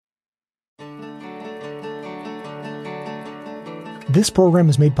This program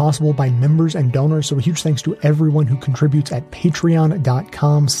is made possible by members and donors, so a huge thanks to everyone who contributes at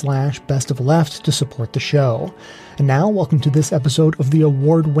patreon.com/bestofleft to support the show. And now, welcome to this episode of the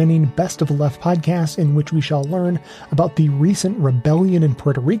award-winning Best of the Left podcast, in which we shall learn about the recent rebellion in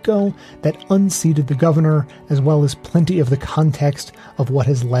Puerto Rico that unseated the governor, as well as plenty of the context of what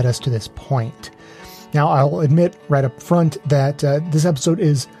has led us to this point. Now, I'll admit right up front that this episode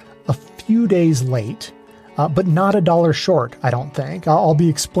is a few days late, but not $1 short, I don't think. I'll be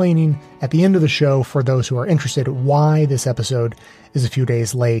explaining at the end of the show, for those who are interested, why this episode is a few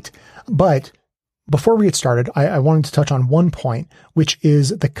days late. But before we get started, I wanted to touch on one point, which is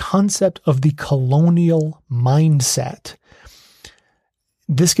the concept of the colonial mindset.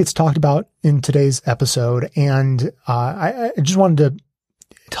 This gets talked about in today's episode, and I just wanted to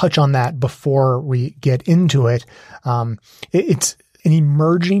touch on that before we get into it. It's an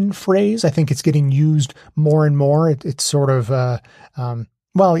emerging phrase. I think it's getting used more and more. It's sort of,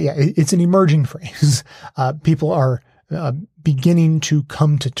 it's an emerging phrase. People are beginning to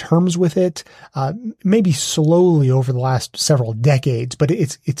come to terms with it, maybe slowly over the last several decades, but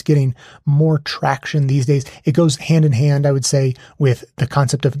it's getting more traction these days. It goes hand in hand, I would say, with the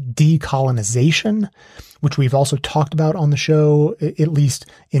concept of decolonization, which we've also talked about on the show, at least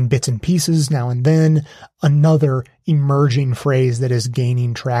in bits and pieces now and then. Another emerging phrase that is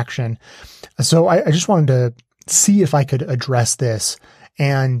gaining traction. So I just wanted to see if I could address this.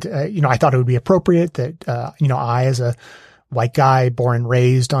 And, I thought it would be appropriate that, I, as a white guy born and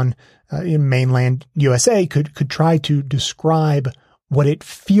raised on in mainland USA, could try to describe what it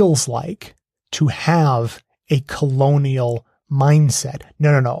feels like to have a colonial mindset.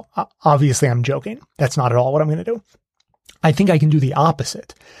 No. Obviously, I'm joking. That's not at all what I'm going to do. I think I can do the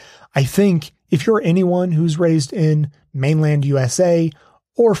opposite. I think if you're anyone who's raised in mainland USA,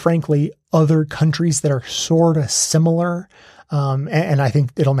 or frankly, other countries that are sort of similar, and I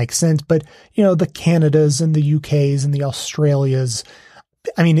think it'll make sense, but, the Canadas and the UKs and the Australias,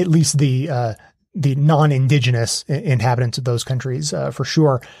 I mean, at least the non-indigenous inhabitants of those countries, for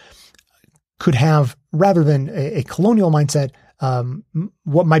sure, could have, rather than a colonial mindset,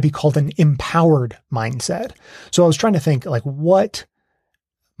 what might be called an empowered mindset. So I was trying to think, what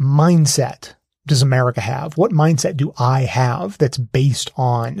mindset does America have? What mindset do I have that's based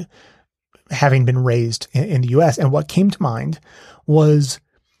on having been raised in the U.S.? And what came to mind was,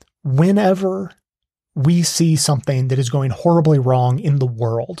 whenever we see something that is going horribly wrong in the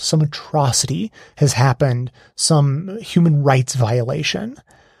world, some atrocity has happened, some human rights violation,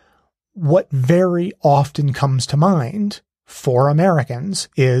 what very often comes to mind for Americans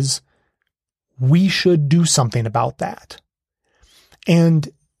is, we should do something about that. And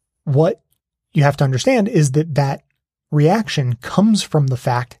what you have to understand is that reaction comes from the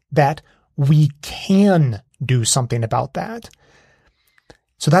fact that we can do something about that.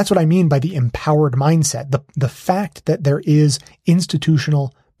 So that's what I mean by the empowered mindset. The fact that there is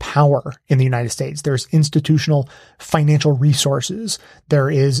institutional power in the United States. There's institutional financial resources.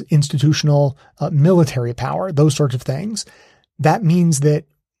 There is institutional military power, those sorts of things. That means that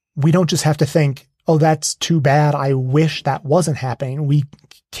we don't just have to think, oh, that's too bad, I wish that wasn't happening. We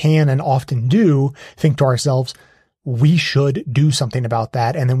can, and often do, think to ourselves, we should do something about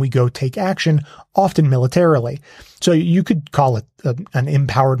that. And then we go take action, often militarily. So you could call it an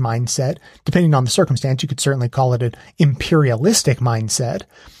empowered mindset. Depending on the circumstance, you could certainly call it an imperialistic mindset.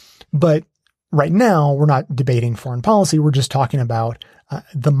 But right now, we're not debating foreign policy. We're just talking about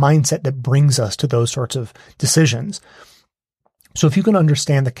the mindset that brings us to those sorts of decisions. So if you can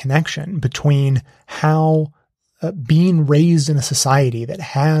understand the connection between how being raised in a society that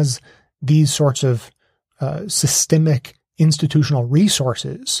has these sorts of systemic institutional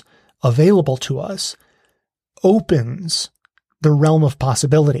resources available to us opens the realm of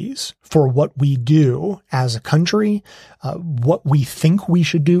possibilities for what we do as a country, what we think we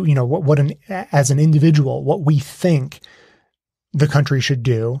should do, as an individual, what we think the country should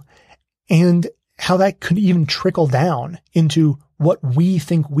do, and how that could even trickle down into what we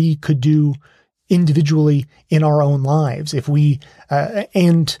think we could do individually in our own lives. If we,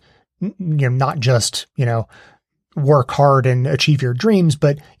 not just, work hard and achieve your dreams,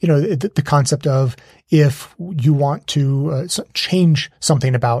 but, the concept of, if you want to change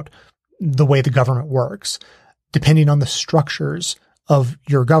something about the way the government works, depending on the structures of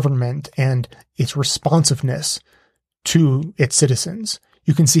your government and its responsiveness to its citizens,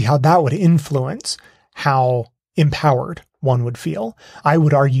 you can see how that would influence how empowered one would feel. I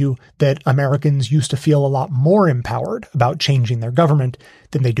would argue that Americans used to feel a lot more empowered about changing their government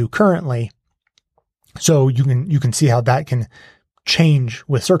than they do currently. So you can see how that can change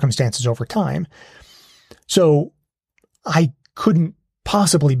with circumstances over time. So I couldn't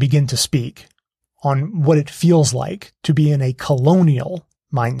possibly begin to speak on what it feels like to be in a colonial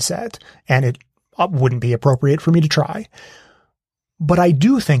mindset, and it wouldn't be appropriate for me to try. But I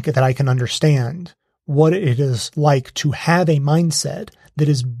do think that I can understand what it is like to have a mindset that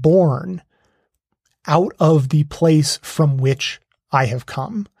is born out of the place from which I have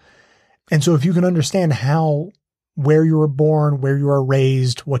come. And so if you can understand how where you were born, where you are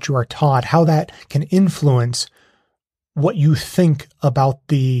raised, what you are taught, how that can influence what you think about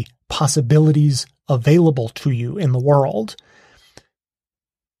the possibilities available to you in the world,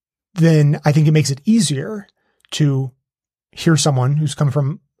 then I think it makes it easier to hear someone who's come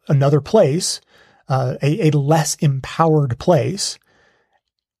from another place, a less empowered place,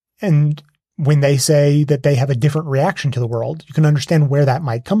 and when they say that they have a different reaction to the world, you can understand where that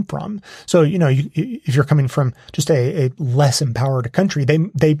might come from. So, if you're coming from just a less empowered country,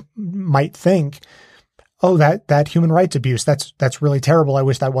 they might think, oh, that human rights abuse, that's really terrible. I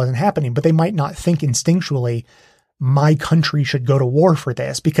wish that wasn't happening. But they might not think instinctually, my country should go to war for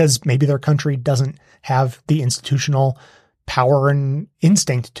this, because maybe their country doesn't have the institutional power and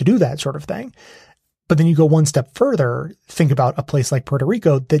instinct to do that sort of thing. But then you go one step further, think about a place like Puerto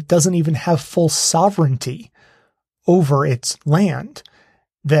Rico that doesn't even have full sovereignty over its land,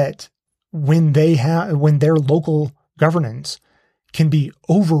 that when their local governance can be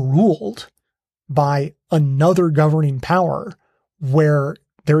overruled by another governing power where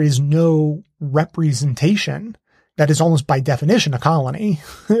there is no representation, that is almost by definition a colony.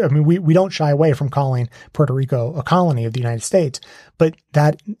 I mean, we don't shy away from calling Puerto Rico a colony of the United States, but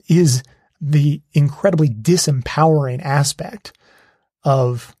that is the incredibly disempowering aspect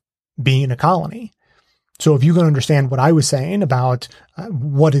of being a colony. So if you can understand what I was saying about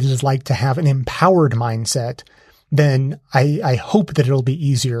what it is like to have an empowered mindset, then I hope that it'll be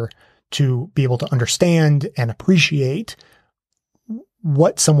easier to be able to understand and appreciate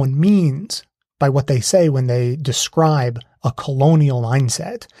what someone means by what they say when they describe a colonial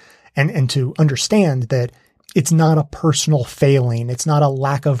mindset, and to understand that it's not a personal failing. It's not a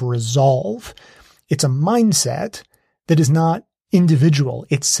lack of resolve. It's a mindset that is not individual.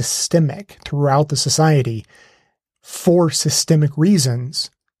 It's systemic throughout the society for systemic reasons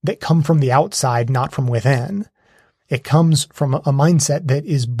that come from the outside, not from within. It comes from a mindset that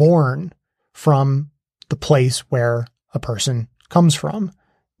is born from the place where a person comes from,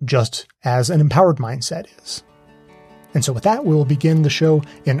 just as an empowered mindset is. And so with that, we will begin the show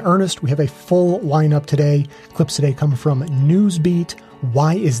in earnest. We have a full lineup today. Clips today come from Newsbeat,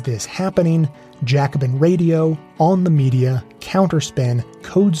 Why Is This Happening?, Jacobin Radio, On the Media, Counterspin,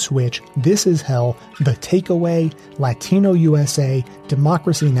 Code Switch, This Is Hell, The Takeaway, Latino USA,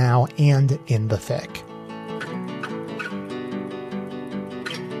 Democracy Now!, and In the Thick.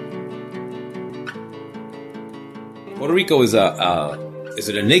 Puerto Rico is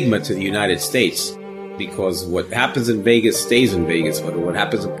an enigma to the United States, because what happens in Vegas stays in Vegas, but what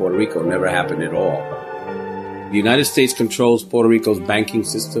happens in Puerto Rico never happened at all. The United States controls Puerto Rico's banking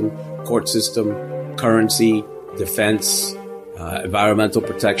system, court system, currency, defense, environmental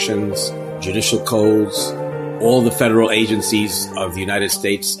protections, judicial codes. All the federal agencies of the United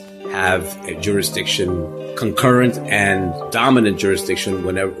States have a jurisdiction, concurrent and dominant jurisdiction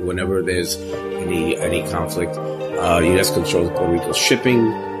whenever there's any conflict. The U.S. controls Puerto Rico's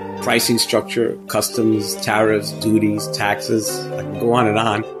shipping, pricing structure, customs, tariffs, duties, taxes. I can go on and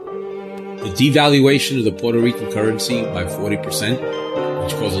on. The devaluation of the Puerto Rican currency by 40%,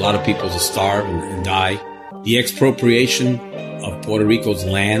 which caused a lot of people to starve and die. The expropriation of Puerto Rico's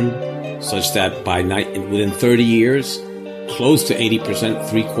land, such that within 30 years, close to 80%,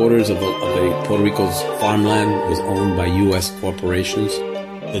 3/4 of the Puerto Rico's farmland was owned by U.S. corporations.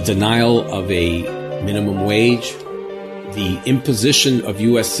 The denial of a minimum wage. The imposition of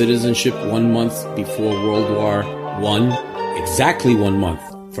U.S. citizenship 1 month before World War I, exactly 1 month,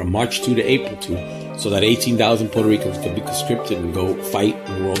 from March 2 to April 2, so that 18,000 Puerto Ricans could be conscripted and go fight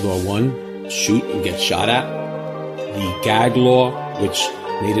in World War I, shoot and get shot at. The gag law, which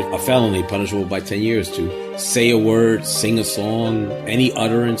made it a felony punishable by 10 years to say a word, sing a song, any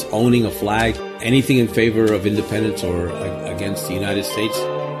utterance, owning a flag, anything in favor of independence or against the United States.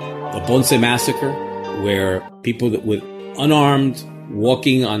 The Ponce Massacre, where people that with unarmed,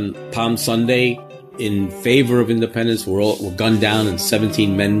 walking on Palm Sunday in favor of independence were gunned down, and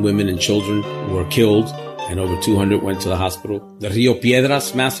 17 men, women, and children were killed, and over 200 went to the hospital. The Rio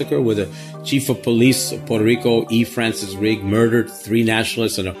Piedras massacre, where the chief of police of Puerto Rico, E. Francis Rigg, murdered 3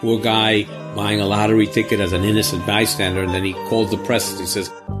 nationalists and a poor guy buying a lottery ticket as an innocent bystander, and then he called the press and he says,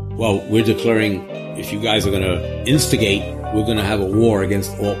 well, we're declaring, if you guys are going to instigate, we're going to have a war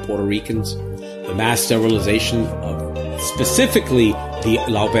against all Puerto Ricans. The mass sterilization of specifically the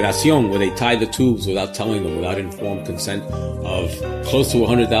La Operación, where they tied the tubes without telling them, without informed consent of close to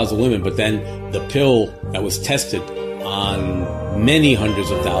 100,000 women. But then the pill that was tested on many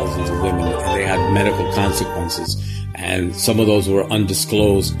hundreds of thousands of women, and they had medical consequences. And some of those were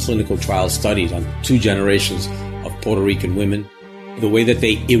undisclosed clinical trial studies on 2 generations of Puerto Rican women. The way that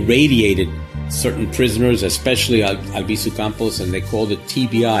they irradiated certain prisoners, especially Albizu Campos, and they called it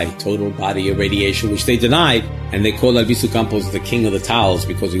TBI, total body irradiation, which they denied. And they called Albizu Campos the king of the towels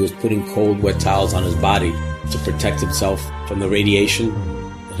because he was putting cold, wet towels on his body to protect himself from the radiation.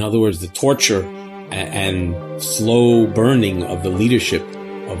 In other words, the torture and slow burning of the leadership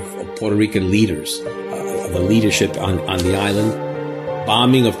of Puerto Rican leaders, the leadership on the island.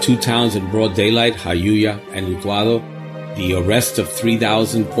 Bombing of 2 towns in broad daylight, Jayuya and Utuado. The arrest of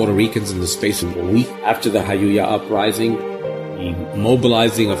 3,000 Puerto Ricans in the space of a week after the Jayuya uprising. The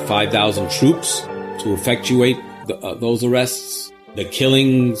mobilizing of 5,000 troops to effectuate those arrests. The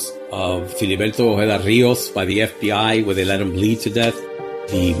killings of Filiberto Ojeda Rios by the FBI, where they let him bleed to death.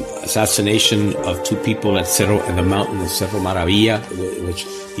 The assassination of 2 people at the mountain of Cerro Maravilla, which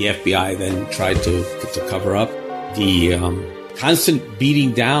the FBI then tried to cover up. The constant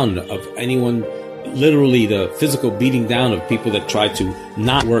beating down of anyone, literally the physical beating down of people that tried to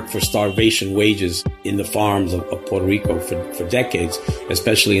not work for starvation wages in the farms of Puerto Rico for decades,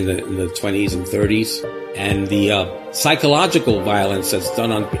 especially in the 20s and 30s. And the psychological violence that's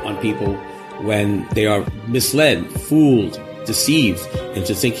done on people when they are misled, fooled, deceived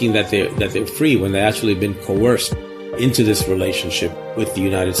into thinking that they're free when they actually been coerced into this relationship with the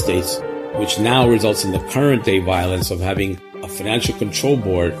United States, which now results in the current day violence of having a financial control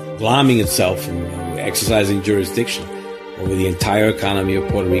board glomming itself and exercising jurisdiction over the entire economy of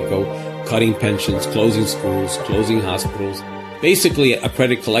Puerto Rico, cutting pensions, closing schools, closing hospitals, basically a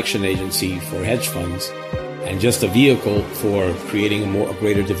credit collection agency for hedge funds, and just a vehicle for creating a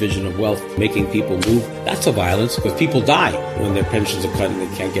greater division of wealth, making people move. That's a violence because people die when their pensions are cut and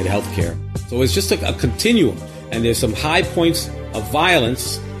they can't get health care. So it's just a continuum. And there's some high points of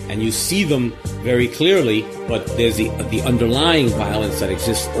violence, and you see them very clearly, but there's the underlying violence that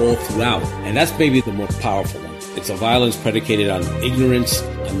exists all throughout. And that's maybe the more powerful one. It's a violence predicated on ignorance,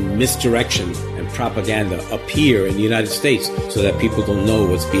 on misdirection, and propaganda up here in the United States so that people don't know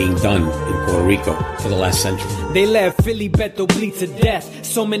what's being done in Puerto Rico for the last century. They let Filiberto bleed to death.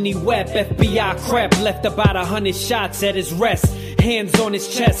 So many wep FBI crap, left about 100 shots at his rest. Hands on his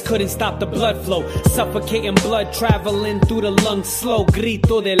chest, couldn't stop the blood flow. Suffocating blood traveling through the lungs slow.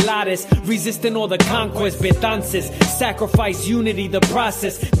 Grito de lares, resisting all the conquest. Betances, sacrifice unity, the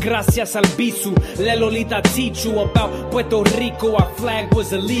process. Gracias al bisu, La Lolita teach you about Puerto Rico. Our flag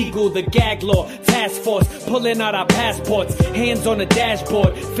was illegal, the gag law. Task force, pulling out our passports. Hands on the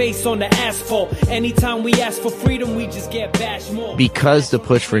dashboard, face on the asphalt. Anytime we ask for freedom, we just get bashed more. Because the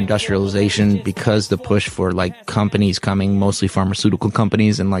push for industrialization, because the push for like companies coming, mostly pharmaceutical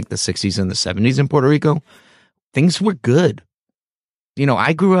companies in like the 60s and the 70s in Puerto Rico, things were good. You know,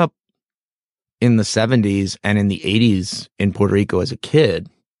 I grew up in the 70s and in the 80s in Puerto Rico as a kid.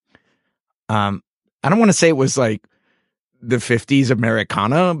 I don't want to say it was like the 50s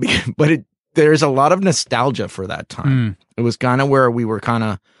Americana, but there's a lot of nostalgia for that time. It was kind of where we were kind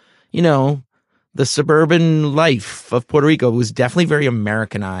of, you know, the suburban life of Puerto Rico was definitely very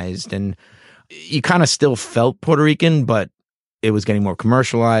Americanized, and you kind of still felt Puerto Rican, but it was getting more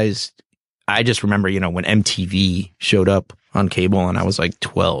commercialized. I just remember, you know, when MTV showed up on cable and I was like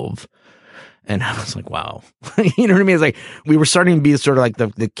 12 and I was like, wow, you know what I mean? It's like we were starting to be sort of like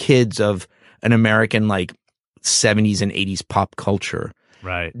the kids of an American like 70s and 80s pop culture.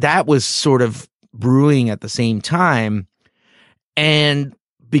 Right. That was sort of brewing at the same time. And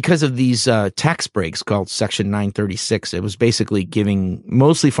because of these tax breaks called Section 936, it was basically giving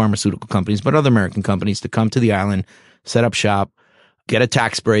mostly pharmaceutical companies, but other American companies to come to the island, set up shop, get a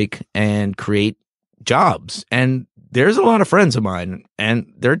tax break, and create jobs. And there's a lot of friends of mine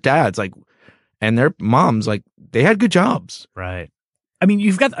and their dads, like, and their moms, like, they had good jobs. Right. I mean,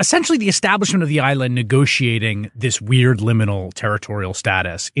 you've got essentially the establishment of the island negotiating this weird liminal territorial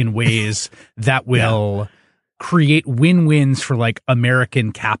status in ways that will create win-wins for like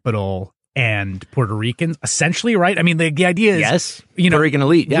American capital and Puerto Ricans, essentially, right? I mean, the idea is, yes, you know, Puerto Rican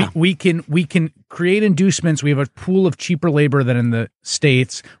elite, yeah. We can create inducements. We have a pool of cheaper labor than in the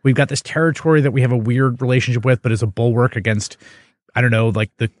States. We've got this territory that we have a weird relationship with, but is a bulwark against I don't know,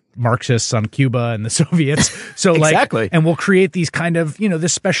 like the Marxists on Cuba and the Soviets. So Exactly. and we'll create these kind of,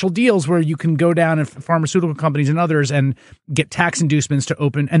 this special deals where you can go down and pharmaceutical companies and others and get tax inducements to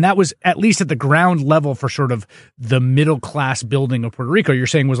open. And that was at least at the ground level for sort of the middle class building of Puerto Rico. You're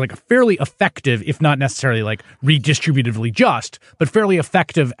saying was like a fairly effective, if not necessarily like redistributively just, but fairly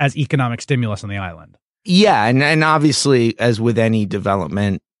effective as economic stimulus on the island. Yeah. And obviously, as with any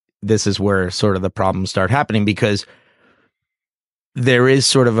development, this is where sort of the problems start happening, because there is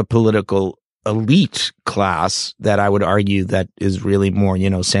sort of a political elite class that I would argue that is really more,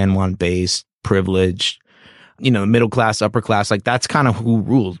 San Juan based, privileged, middle class, upper class. Like that's kind of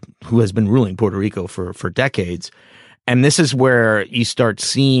who has been ruling Puerto Rico for decades. And this is where you start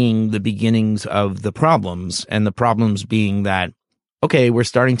seeing the beginnings of the problems, and the problems being that, okay, we're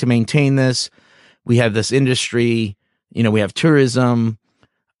starting to maintain this. We have this industry, we have tourism,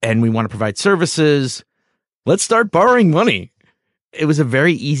 and we want to provide services. Let's start borrowing money. It was a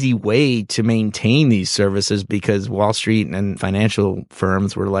very easy way to maintain these services because Wall Street and financial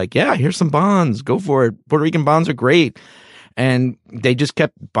firms were like, yeah, here's some bonds. Go for it. Puerto Rican bonds are great. And they just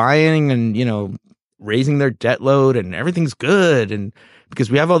kept buying and, raising their debt load, and everything's good. And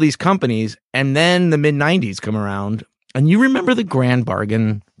because we have all these companies, and then the mid-90s come around, and you remember the grand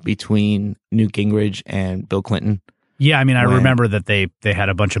bargain between Newt Gingrich and Bill Clinton? Yeah, I mean, I remember that they had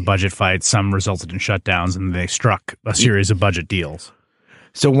a bunch of budget fights. Some resulted in shutdowns, and they struck a series of budget deals.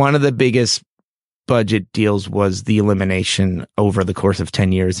 So one of the biggest budget deals was the elimination over the course of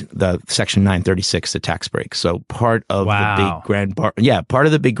 10 years, the Section 936, the tax break. So part of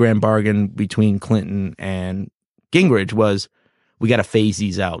the big grand bargain between Clinton and Gingrich was we got to phase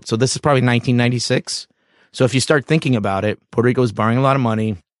these out. So this is probably 1996. So if you start thinking about it, Puerto Rico is borrowing a lot of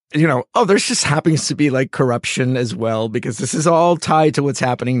money. There's just happens to be like corruption as well, because this is all tied to what's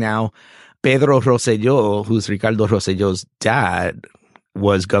happening now. Pedro Rosselló, who's Ricardo Rosselló's dad,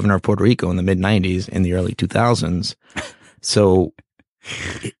 was governor of Puerto Rico in the mid-90s, in the early 2000s. So,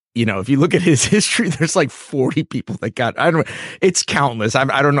 if you look at his history, there's like 40 people that got, it's countless.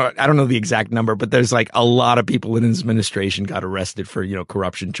 I don't know the exact number, but there's like a lot of people in his administration got arrested for,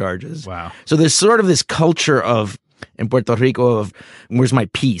 corruption charges. Wow. So there's sort of this culture in Puerto Rico of where's my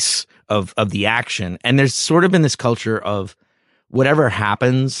piece of the action. And there's sort of been this culture of whatever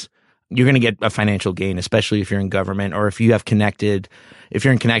happens, you're going to get a financial gain, especially if you're in government or if you're in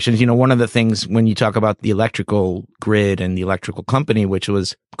connections. One of the things when you talk about the electrical grid and the electrical company, which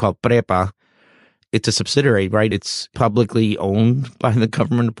was called PREPA, it's a subsidiary, right? It's publicly owned by the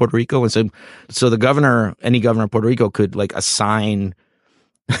government of Puerto Rico. And so the governor, any governor of Puerto Rico could like assign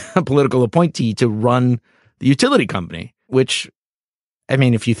a political appointee to run the utility company, which, I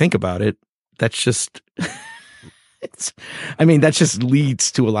mean, if you think about it, that's just, that just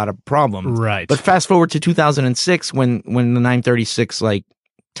leads to a lot of problems. Right. But fast forward to 2006 when the 936 like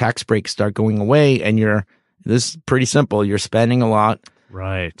tax breaks start going away, and this is pretty simple. You're spending a lot.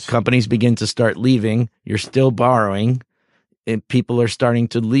 Right. Companies begin to start leaving. You're still borrowing. And people are starting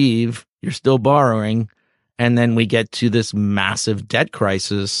to leave. You're still borrowing. And then we get to this massive debt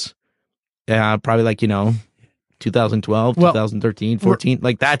crisis. Probably like, 2012, 2013, 14,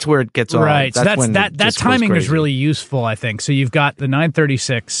 like that's where it gets all right. So that timing is crazy. really useful, I think. So you've got the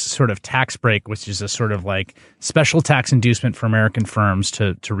 936 sort of tax break, which is a sort of like special tax inducement for American firms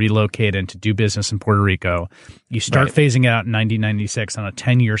to relocate and to do business in Puerto Rico. You start phasing it out in 1996 on a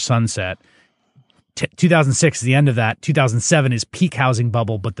 10-year sunset. 2006 is the end of that. 2007 is peak housing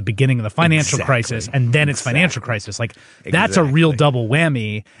bubble, but the beginning of the financial crisis, and then it's financial crisis. Like that's a real double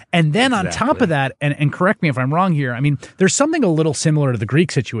whammy. And then on top of that, and correct me if I'm wrong here, I mean, there's something a little similar to the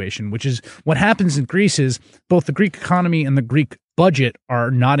Greek situation, which is what happens in Greece is both the Greek economy and the Greek budget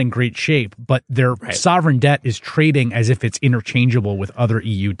are not in great shape, but their sovereign debt is trading as if it's interchangeable with other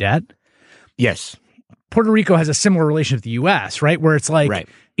EU debt. Yes. Puerto Rico has a similar relation with the U.S., right? Where it's like,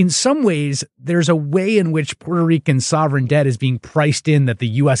 in some ways, there's a way in which Puerto Rican sovereign debt is being priced in that the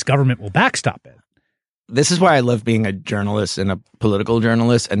U.S. government will backstop it. This is why I love being a journalist and a political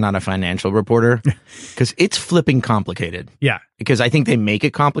journalist and not a financial reporter, because it's flipping complicated. Yeah. Because I think they make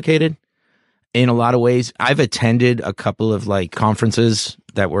it complicated in a lot of ways. I've attended a couple of like conferences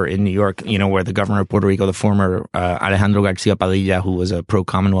that were in New York, where the governor of Puerto Rico, the former Alejandro Garcia Padilla, who was a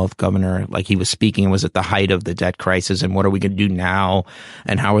pro-Commonwealth governor, like he was speaking and was at the height of the debt crisis and what are we going to do now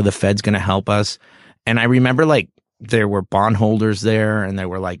and how are the feds going to help us? And I remember like there were bondholders there and there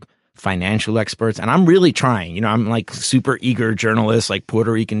were like financial experts, and I'm really trying, I'm like super eager journalist, like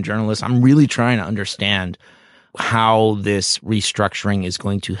Puerto Rican journalist. I'm really trying to understand how this restructuring is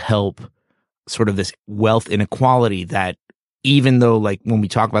going to help sort of this wealth inequality that even though like when we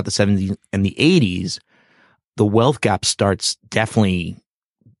talk about the 70s and the 80s, the wealth gap starts definitely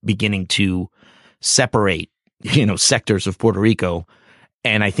beginning to separate, sectors of Puerto Rico.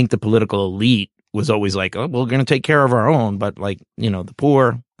 And I think the political elite was always like, oh, we're going to take care of our own, but the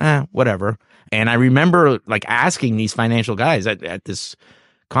poor, whatever. And I remember asking these financial guys at this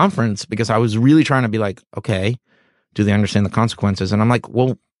conference, because I was really trying to be like, okay, do they understand the consequences? And I'm like,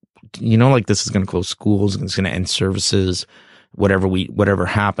 well, this is going to close schools and it's going to end services, whatever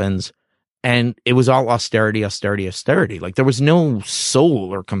happens. And it was all austerity, austerity, austerity. There was no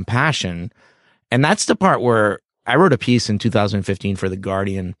soul or compassion. And that's the part where I wrote a piece in 2015 for The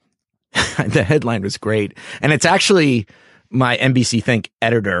Guardian. The headline was great. And it's actually my NBC Think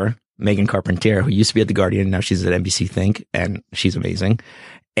editor, Megan Carpentier, who used to be at The Guardian. Now she's at NBC Think, and she's amazing.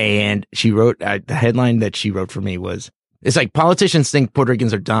 And she wrote, the headline that she wrote for me was, it's like politicians think Puerto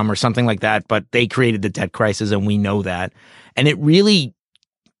Ricans are dumb or something like that, but they created the debt crisis and we know that. And it really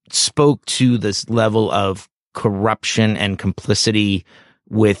spoke to this level of corruption and complicity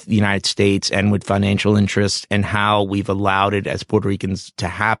with the United States and with financial interests, and how we've allowed it as Puerto Ricans to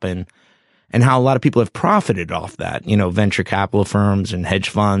happen, and how a lot of people have profited off that, venture capital firms and hedge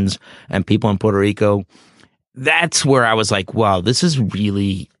funds and people in Puerto Rico. That's where I was like, wow, this is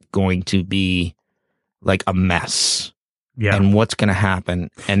really going to be like a mess. Yeah. And what's going to happen?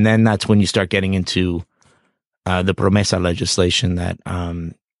 And then that's when you start getting into the Promesa legislation that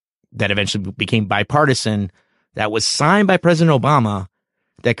eventually became bipartisan, that was signed by President Obama,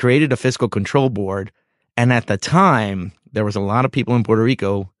 that created a fiscal control board. And at the time, there was a lot of people in Puerto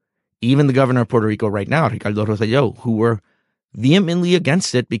Rico, even the governor of Puerto Rico right now, Ricardo Rosselló, who were vehemently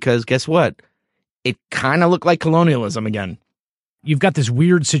against it, because guess what? It kind of looked like colonialism again. You've got this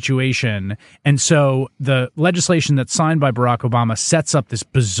weird situation. And so the legislation that's signed by Barack Obama sets up this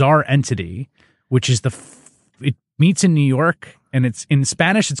bizarre entity, which is it meets in New York. And it's in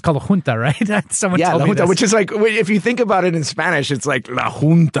Spanish, it's called a junta, right? Someone told la me junta, this. which is like, if you think about it in Spanish, it's like la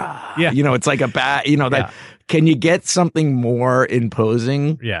junta. Yeah. It's like a bad, that, can you get something more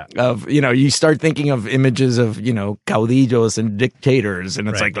imposing? Yeah. Of, you start thinking of images of, caudillos and dictators, and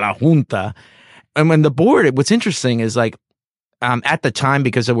it's like la junta. And when the board, what's interesting is at the time,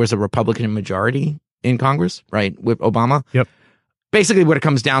 because there was a Republican majority in Congress, right, with Obama. Yep. Basically what it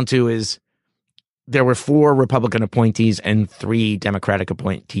comes down to is, there were 4 Republican appointees and 3 Democratic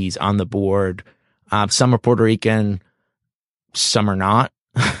appointees on the board. Some are Puerto Rican, some are not.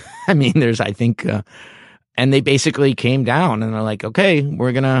 I mean, and they basically came down and they're like, okay,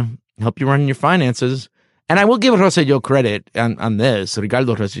 we're going to help you run your finances. And I will give Rosselló credit on this.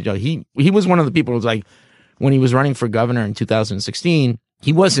 Ricardo Rosselló, he was one of the people who was like, when he was running for governor in 2016,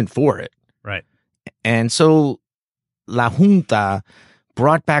 he wasn't for it. Right. And so La Junta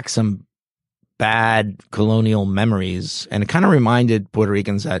brought back some bad colonial memories, and it kind of reminded Puerto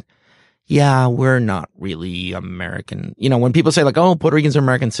Ricans that, yeah, we're not really American. When people say oh, Puerto Ricans are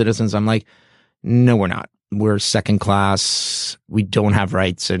American citizens, I'm like, no, we're not. We're second class. We don't have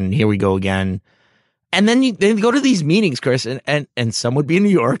rights. And here we go again. And then you go to these meetings, Chris, and some would be in New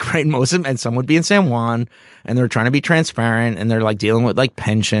York, right? Most of them, and some would be in San Juan, and they're trying to be transparent, and they're dealing with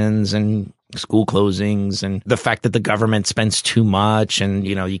pensions and school closings and the fact that the government spends too much, and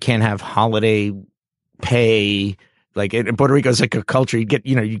you can't have holiday pay. In Puerto Rico, it's like a culture. You get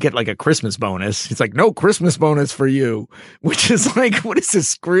a Christmas bonus. It's like, no Christmas bonus for you, which is what is this,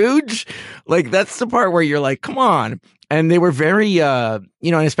 Scrooge? That's the part where you're like, come on. And they were very, and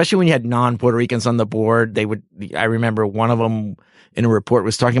especially when you had non-Puerto Ricans on the board, I remember one of them in a report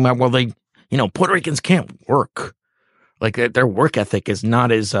was talking about, Puerto Ricans can't work. Their work ethic is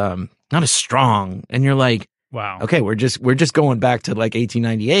not as strong. And you're like, wow, okay, we're just going back to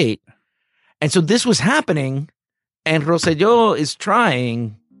 1898. And so this was happening, and Rosselló is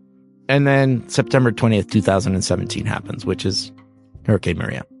trying, and then September 20th, 2017 happens, which is Hurricane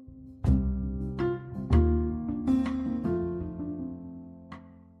Maria.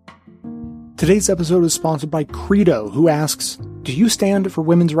 Today's episode is sponsored by Credo, who asks, do you stand for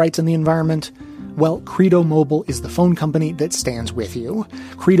women's rights in the environment? Well, Credo Mobile is the phone company that stands with you.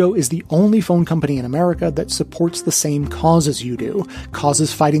 Credo is the only phone company in America that supports the same causes you do,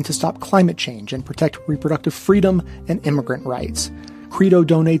 causes fighting to stop climate change and protect reproductive freedom and immigrant rights. Credo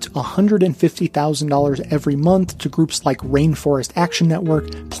donates $150,000 every month to groups like Rainforest Action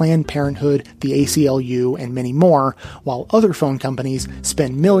Network, Planned Parenthood, the ACLU, and many more, while other phone companies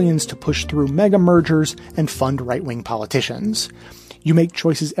spend millions to push through mega mergers and fund right-wing politicians. You make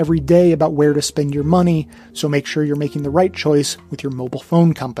choices every day about where to spend your money, so make sure you're making the right choice with your mobile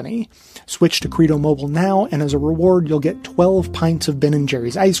phone company. Switch to Credo Mobile now, and as a reward, you'll get 12 pints of Ben &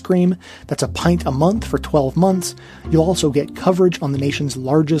 Jerry's ice cream. That's a pint a month for 12 months. You'll also get coverage on the nation's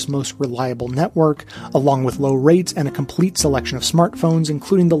largest, most reliable network, along with low rates and a complete selection of smartphones,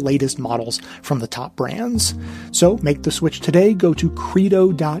 including the latest models from the top brands. So make the switch today. Go to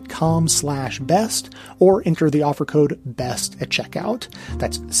credo.com/best or enter the offer code BEST at checkout.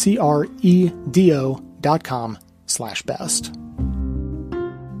 That's credo.com/best.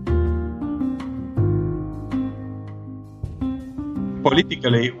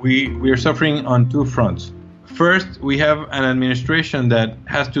 Politically, we are suffering on two fronts. First, we have an administration that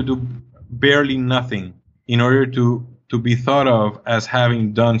has to do barely nothing in order to be thought of as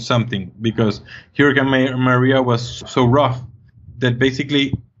having done something, because Hurricane Maria was so rough that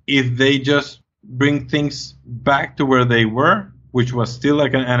basically if they just bring things back to where they were, which was still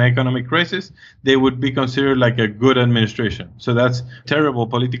like an economic crisis, they would be considered like a good administration. So that's terrible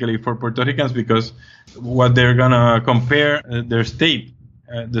politically for Puerto Ricans, because what they're going to compare their state,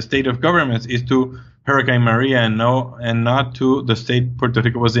 the state of governments, is to Hurricane Maria and not to the state Puerto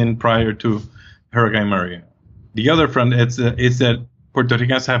Rico was in prior to Hurricane Maria. The other front is that Puerto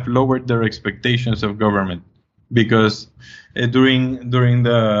Ricans have lowered their expectations of government, because during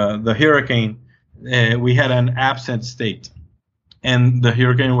the hurricane, we had an absent state. And the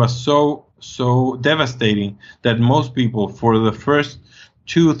hurricane was so devastating that most people, for the first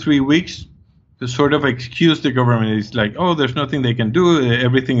 2-3 weeks, to sort of excuse the government. It's like, oh, there's nothing they can do.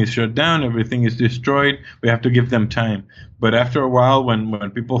 Everything is shut down. Everything is destroyed. We have to give them time. But after a while, when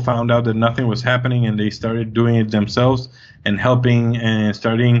people found out that nothing was happening and they started doing it themselves and helping and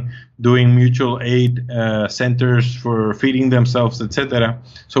starting doing mutual aid centers for feeding themselves, etc.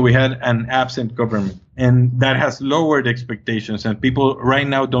 So we had an absent government. And that has lowered expectations. And people right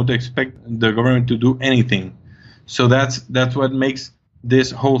now don't expect the government to do anything. So that's what makes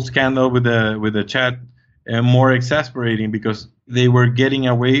this whole scandal with the chat more exasperating, because they were getting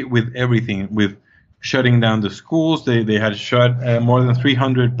away with everything, with shutting down the schools. They had shut more than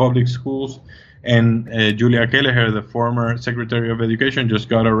 300 public schools. And Julia Kelleher, the former Secretary of Education, just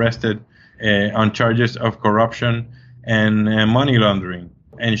got arrested on charges of corruption and money laundering.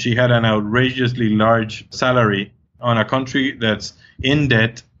 And she had an outrageously large salary on a country that's in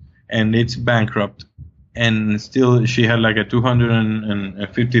debt and it's bankrupt. And still she had like a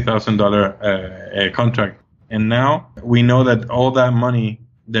 $250,000 contract. And now we know that all that money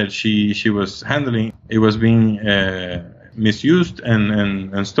that she was handling, it was being misused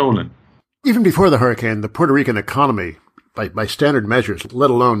and stolen. Even before the hurricane, the Puerto Rican economy, by standard measures, let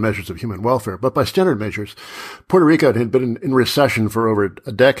alone measures of human welfare, but by standard measures, Puerto Rico had been in recession for over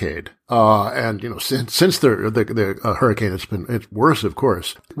a decade. And, since the hurricane, it's worse, of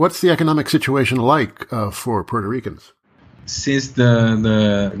course. What's the economic situation like, for Puerto Ricans? Since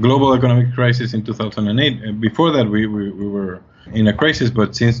the global economic crisis in 2008, before that we were in a crisis,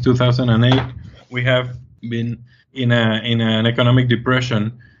 but since 2008, we have been in an economic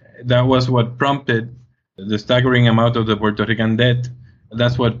depression. That was what prompted the staggering amount of the Puerto Rican debt.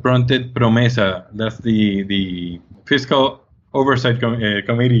 That's what prompted PROMESA. That's the Fiscal Oversight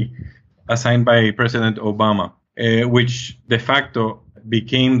Committee assigned by President Obama, which de facto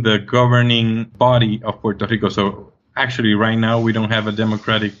became the governing body of Puerto Rico. So actually, right now, we don't have a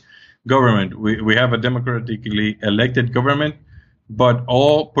democratic government. We have a democratically elected government, but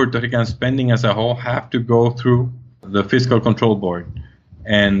all Puerto Rican spending as a whole have to go through the Fiscal Control Board.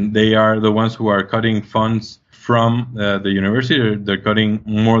 And they are the ones who are cutting funds from the university. They're cutting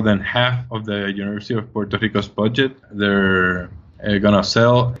more than half of the University of Puerto Rico's budget. They're going to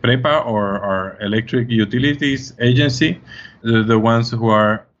sell PREPA, or our electric utilities agency. They're the ones who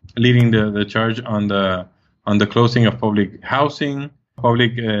are leading the charge on the closing of public housing,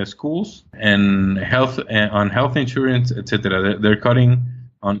 public schools, and health insurance, etc. They're cutting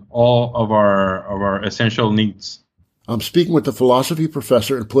on all of our essential needs. I'm speaking with the philosophy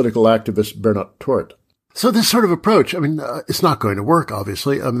professor and political activist Bernard Tort. So this sort of approach, it's not going to work,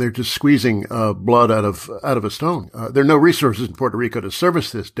 obviously. They're just squeezing blood out of a stone. There are no resources in Puerto Rico to service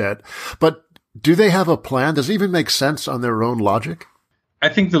this debt. But do they have a plan? Does it even make sense on their own logic? I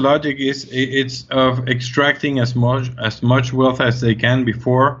think the logic it's of extracting as much wealth as they can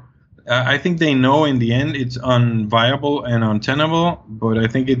before. I think they know in the end it's unviable and untenable, but I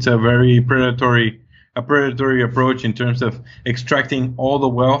think it's a very predatory approach in terms of extracting all the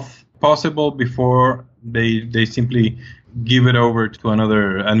wealth possible before they simply give it over to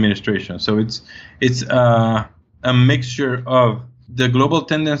another administration. So it's a mixture of the global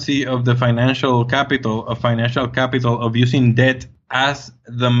tendency of the financial capital of using debt as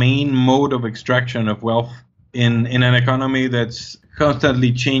the main mode of extraction of wealth in an economy that's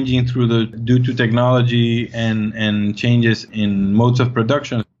constantly changing due to technology and changes in modes of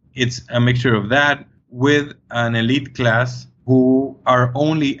production. It's a mixture of that with an elite class who are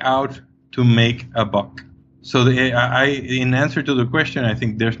only out to make a buck. So in answer to the question, I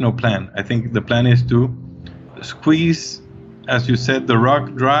think there's no plan. I think the plan is to squeeze, as you said, the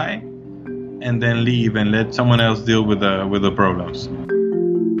rock dry and then leave and let someone else deal with the problems.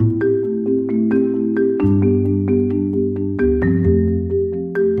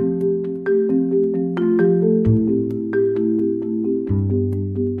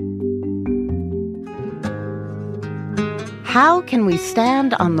 How can we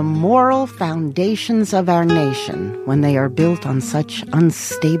stand on the moral foundations of our nation when they are built on such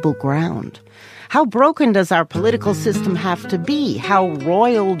unstable ground? How broken does our political system have to be? How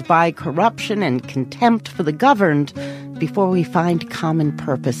roiled by corruption and contempt for the governed before we find common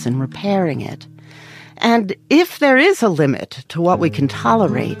purpose in repairing it? And if there is a limit to what we can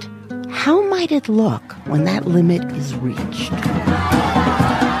tolerate, how might it look when that limit is reached?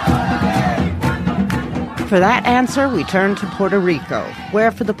 For that answer, we turn to Puerto Rico, where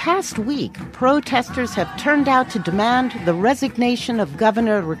for the past week, protesters have turned out to demand the resignation of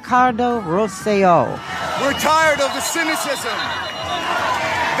Governor Ricardo Rosselló. We're tired of the cynicism.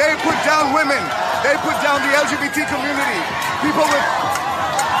 They put down women. They put down the LGBT community, people with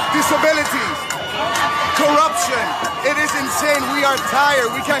disabilities, corruption. It is insane. We are tired.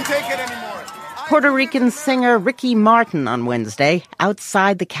 We can't take it anymore. Puerto Rican singer Ricky Martin on Wednesday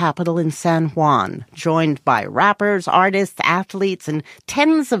outside the capital in San Juan, joined by rappers, artists, athletes, and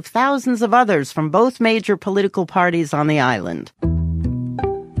tens of thousands of others from both major political parties on the island.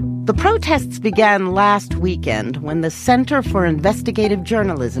 The protests began last weekend when the Center for Investigative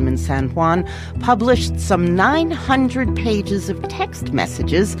Journalism in San Juan published some 900 pages of text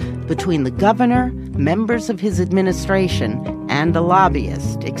messages between the governor, members of his administration, and a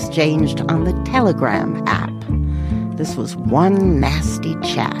lobbyist exchanged on the Telegram app. This was one nasty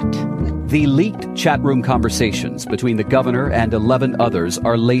chat. The leaked chat room conversations between the governor and 11 others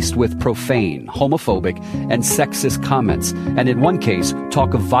are laced with profane, homophobic, and sexist comments, and in one case,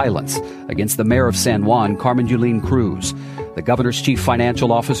 talk of violence against the mayor of San Juan, Carmen Yulín Cruz. The governor's chief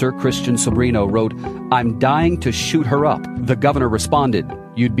financial officer, Christian Sobrino, wrote, "I'm dying to shoot her up." The governor responded,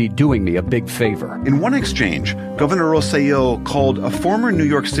 "You'd be doing me a big favor." In one exchange, Governor Rosselló called a former New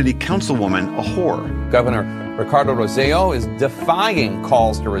York City councilwoman a whore. Governor Ricardo Rosselló is defying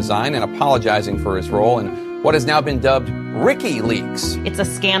calls to resign and apologizing for his role in what has now been dubbed Ricky Leaks. It's a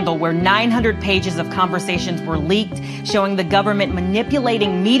scandal where 900 pages of conversations were leaked, showing the government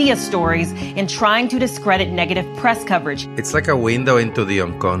manipulating media stories and trying to discredit negative press coverage. It's like a window into the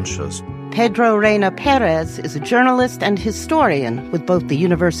unconscious. Pedro Reina Perez is a journalist and historian with both the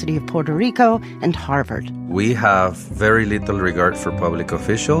University of Puerto Rico and Harvard. We have very little regard for public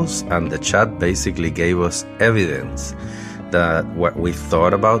officials, and the chat basically gave us evidence that what we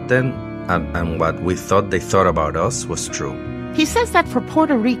thought about them and what we thought they thought about us was true. He says that for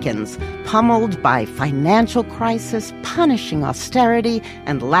Puerto Ricans, pummeled by financial crisis, punishing austerity,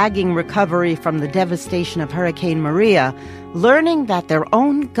 and lagging recovery from the devastation of Hurricane Maria, learning that their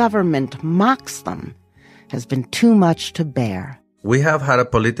own government mocks them has been too much to bear. We have had a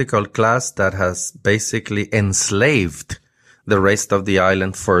political class that has basically enslaved the rest of the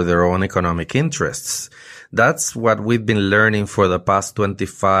island for their own economic interests. That's what we've been learning for the past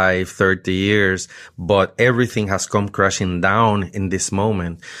 25, 30 years, but everything has come crashing down in this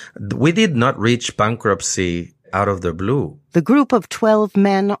moment. We did not reach bankruptcy out of the blue. The group of 12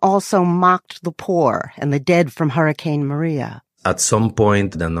 men also mocked the poor and the dead from Hurricane Maria. At some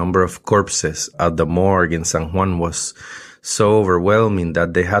point, the number of corpses at the morgue in San Juan was so overwhelming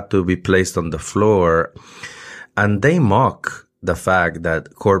that they had to be placed on the floor. And they mock the fact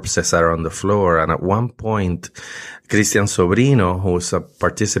that corpses are on the floor. And at one point, Christian Sobrino, who was a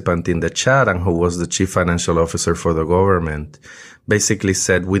participant in the chat and who was the chief financial officer for the government, basically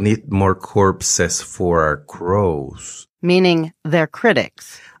said, we need more corpses for our crows. Meaning their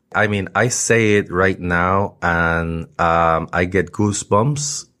critics. I mean, I say it right now and I get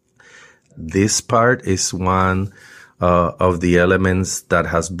goosebumps. This part is one of the elements that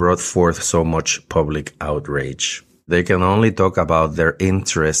has brought forth so much public outrage. They can only talk about their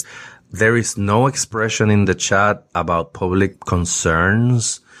interests. There is no expression in the chat about public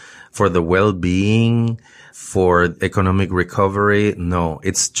concerns for the well-being, for economic recovery. No,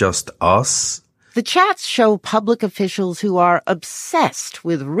 it's just us. The chats show public officials who are obsessed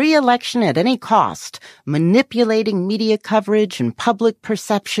with re-election at any cost, manipulating media coverage and public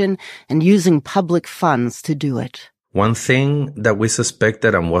perception, and using public funds to do it. One thing that we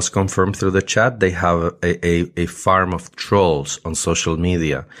suspected and was confirmed through the chat, they have a farm of trolls on social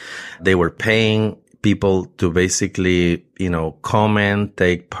media. They were paying people to basically, comment,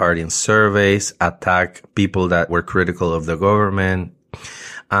 take part in surveys, attack people that were critical of the government.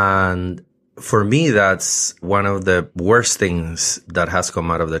 And for me, that's one of the worst things that has come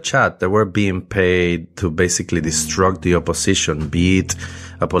out of the chat. They were being paid to basically destruct the opposition, be it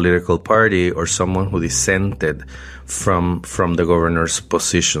a political party or someone who dissented from the governor's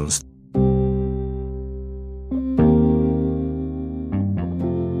positions.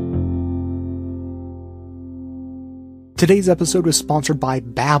 Today's episode was sponsored by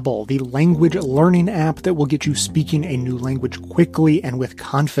Babbel, the language learning app that will get you speaking a new language quickly and with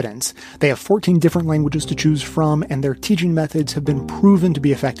confidence. They have 14 different languages to choose from, and their teaching methods have been proven to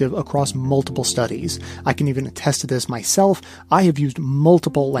be effective across multiple studies. I can even attest to this myself. I have used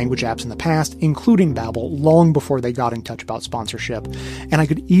multiple language apps in the past, including Babbel, long before they got in touch about sponsorship. And I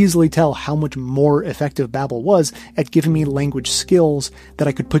could easily tell how much more effective Babbel was at giving me language skills that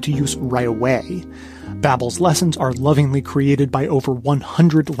I could put to use right away. Babbel's lessons are lovingly created by over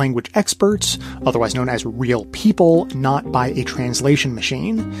 100 language experts, otherwise known as real people, not by a translation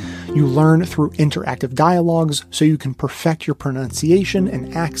machine. You learn through interactive dialogues so you can perfect your pronunciation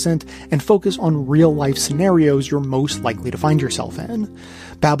and accent and focus on real-life scenarios you're most likely to find yourself in.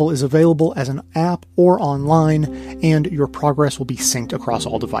 Babbel is available as an app or online, and your progress will be synced across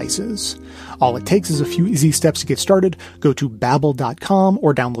all devices. All it takes is a few easy steps to get started. Go to babbel.com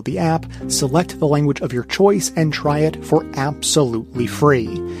or download the app, select the language of your choice, and try it for absolutely free.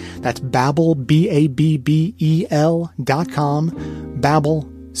 That's Babbel, BABBEL.com.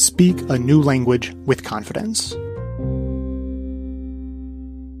 Babbel, speak a new language with confidence.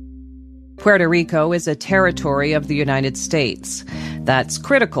 Puerto Rico is a territory of the United States. That's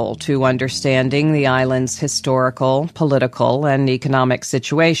critical to understanding the island's historical, political, and economic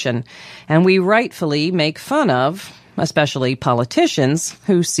situation, and we rightfully make fun of, especially politicians,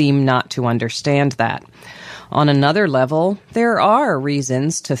 who seem not to understand that. On another level, there are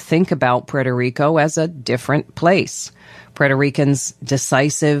reasons to think about Puerto Rico as a different place. Puerto Ricans'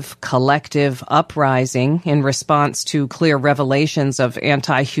 decisive, collective uprising in response to clear revelations of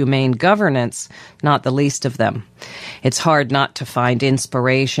anti-humane governance, not the least of them. It's hard not to find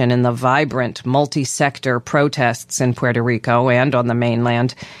inspiration in the vibrant, multi-sector protests in Puerto Rico and on the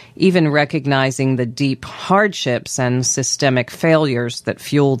mainland, even recognizing the deep hardships and systemic failures that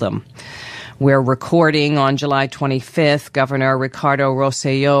fuel them. We're recording on July 25th. Governor Ricardo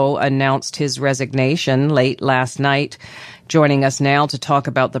Rosselló announced his resignation late last night. Joining us now to talk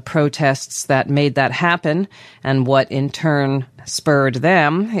about the protests that made that happen and what in turn spurred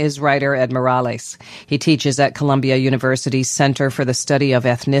them is writer Ed Morales. He teaches at Columbia University's Center for the Study of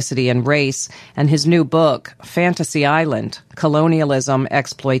Ethnicity and Race, and his new book, Fantasy Island, Colonialism,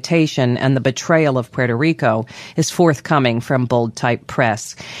 Exploitation, and the Betrayal of Puerto Rico, is forthcoming from Bold Type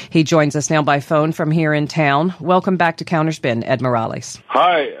Press. He joins us now by phone from here in town. Welcome back to Counterspin, Ed Morales.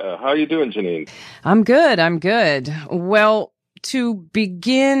 Hi, how are you doing, Janine? I'm good. Well, to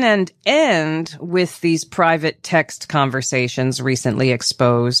begin and end with these private text conversations recently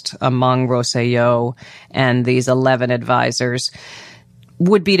exposed among Rosselló and these 11 advisors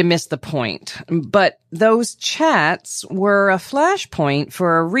would be to miss the point. But those chats were a flashpoint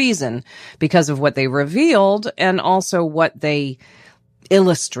for a reason, because of what they revealed and also what they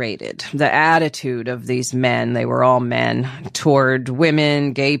illustrated, the attitude of these men, they were all men, toward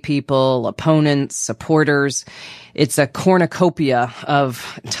women, gay people, opponents, supporters. It's a cornucopia of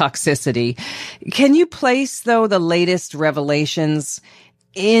toxicity. Can you place, though, the latest revelations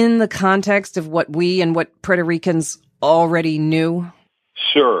in the context of what we and what Puerto Ricans already knew?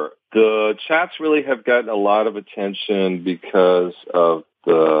 Sure. The chats really have gotten a lot of attention because of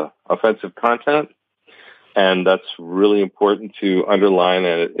the offensive content. And that's really important to underline,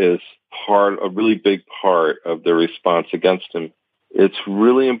 and it is a really big part of the response against him. It's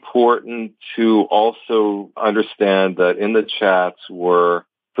really important to also understand that in the chats were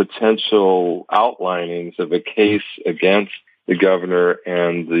potential outlinings of a case against the governor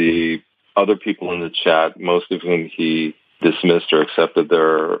and the other people in the chat, most of whom he dismissed or accepted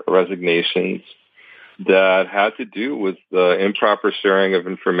their resignations, that had to do with the improper sharing of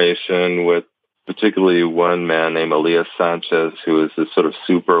information with particularly one man named Elias Sanchez, who is this sort of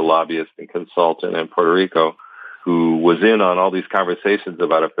super lobbyist and consultant in Puerto Rico, who was in on all these conversations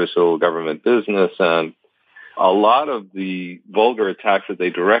about official government business. And a lot of the vulgar attacks that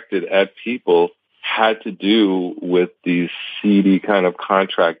they directed at people had to do with these seedy kind of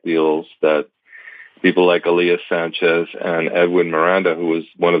contract deals that people like Elias Sanchez and Edwin Miranda, who was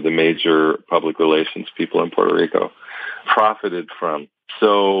one of the major public relations people in Puerto Rico, profited from.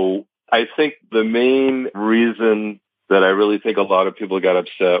 So I think the main reason that I really think a lot of people got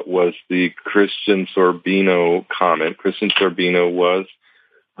upset was the Christian Sorbino comment. Christian Sorbino was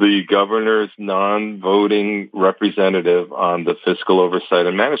the governor's non-voting representative on the Fiscal Oversight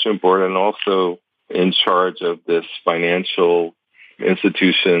and Management Board, and also in charge of this financial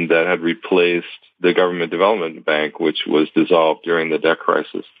institution that had replaced the Government Development Bank, which was dissolved during the debt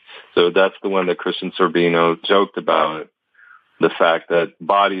crisis. So that's the one that Christian Sorbino joked about, the fact that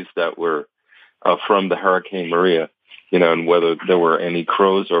bodies that were from the Hurricane Maria, and whether there were any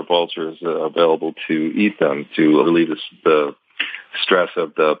crows or vultures available to eat them to relieve the stress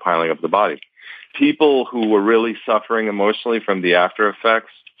of the piling up the body. People who were really suffering emotionally from the after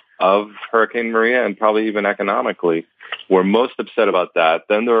effects of Hurricane Maria, and probably even economically, were most upset about that.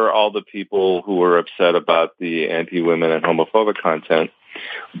 Then there are all the people who were upset about the anti-women and homophobic content.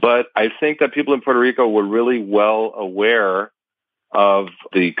 But I think that people in Puerto Rico were really well aware of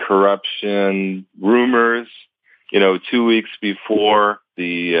the corruption rumors. 2 weeks before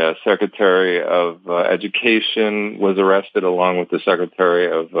the Secretary of Education was arrested, along with the Secretary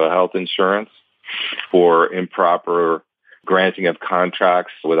of Health Insurance, for improper granting of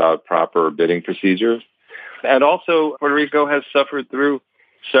contracts without proper bidding procedures. And also, Puerto Rico has suffered through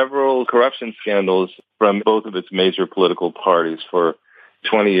several corruption scandals from both of its major political parties for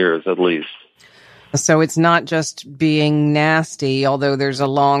 20 years at least. So it's not just being nasty, although there's a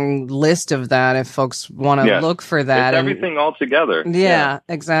long list of that if folks want to look for that. It's everything all together. Yeah,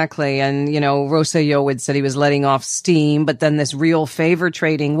 exactly. And, Rosselló had said he was letting off steam, but then this real favor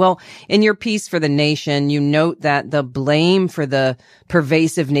trading. Well, in your piece for The Nation, you note that the blame for the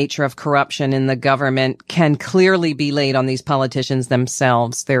pervasive nature of corruption in the government can clearly be laid on these politicians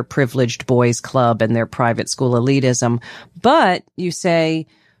themselves, their privileged boys club and their private school elitism. But you say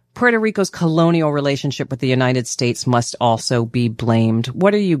Puerto Rico's colonial relationship with the United States must also be blamed.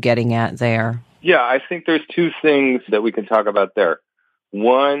 What are you getting at there? Yeah, I think there's two things that we can talk about there.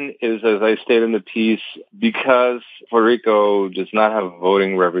 One is, as I stated in the piece, because Puerto Rico does not have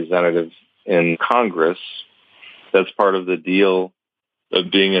voting representatives in Congress, that's part of the deal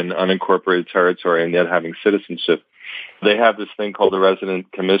of being an unincorporated territory and yet having citizenship. They have this thing called the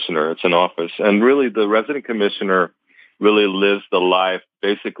resident commissioner. It's an office. And really, the resident commissioner really lives the life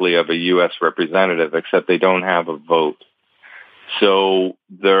basically of a U.S. representative, except they don't have a vote. So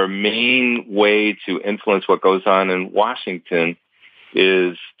their main way to influence what goes on in Washington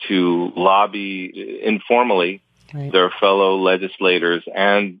is to lobby informally their fellow legislators,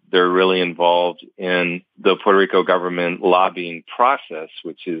 and they're really involved in the Puerto Rico government lobbying process,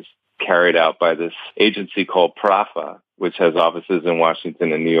 which is carried out by this agency called PRAFA, which has offices in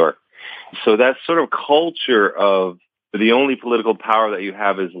Washington and New York. So that sort of culture of the only political power that you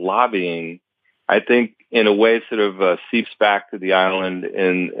have is lobbying, I think in a way sort of seeps back to the island,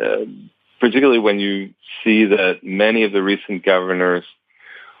 and particularly when you see that many of the recent governors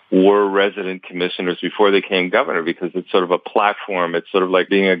were resident commissioners before they became governor, because it's sort of a platform. It's sort of like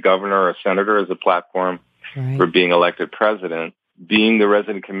being a governor or a senator is a platform for being elected president. Being the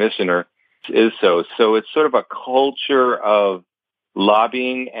resident commissioner is so. So it's sort of a culture of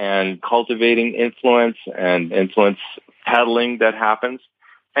lobbying and cultivating influence and influence peddling that happens.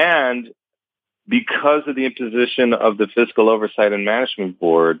 And because of the imposition of the Fiscal Oversight and Management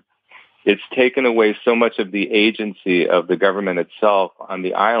Board, it's taken away so much of the agency of the government itself on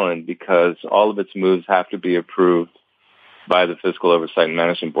the island, because all of its moves have to be approved by the Fiscal Oversight and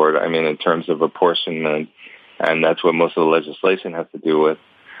Management Board. I mean, in terms of apportionment, and that's what most of the legislation has to do with.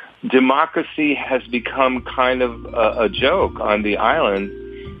 Democracy has become kind of a joke on the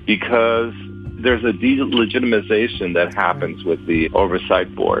island, because there's a delegitimization that happens with the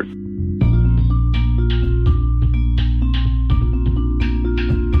Oversight Board.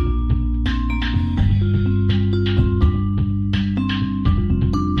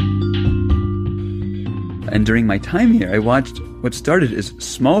 And during my time here, I watched what started as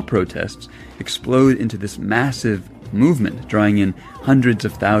small protests explode into this massive movement, drawing in hundreds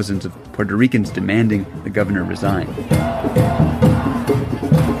of thousands of Puerto Ricans demanding the governor resign.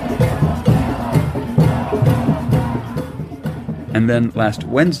 And then last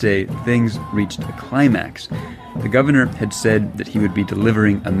Wednesday, things reached a climax. The governor had said that he would be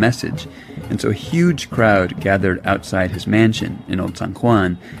delivering a message, and so a huge crowd gathered outside his mansion in Old San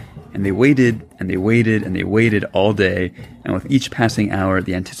Juan, and they waited, and they waited, and they waited all day, and with each passing hour,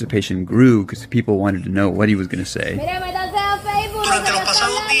 the anticipation grew because people wanted to know what he was going to say.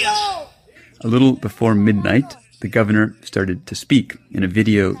 A little before midnight, the governor started to speak in a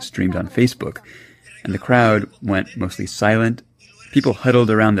video streamed on Facebook. and the crowd went mostly silent. People huddled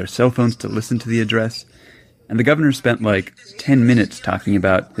around their cell phones to listen to the address, and the governor spent like 10 minutes talking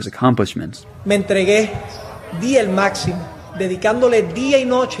about his accomplishments. Me entregué, di el máximo, dedicándole día y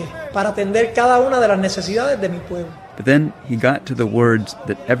noche para atender cada una de las necesidades de mi pueblo. But then he got to the words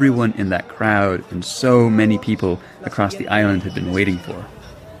that everyone in that crowd and so many people across the island had been waiting for.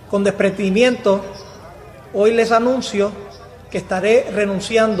 Con desprendimiento, hoy les anuncio que estaré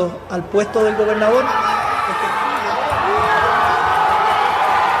renunciando al puesto del gobernador.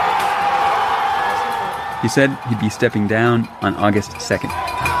 He said he'd be stepping down on August 2nd.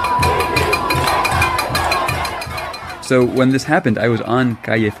 So when this happened, I was on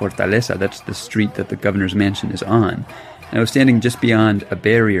Calle Fortaleza, that's the street that the governor's mansion is on, and I was standing just beyond a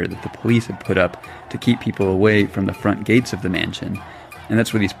barrier that the police had put up to keep people away from the front gates of the mansion. And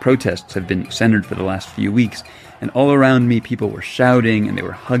that's where these protests have been centered for the last few weeks. And all around me, people were shouting, and they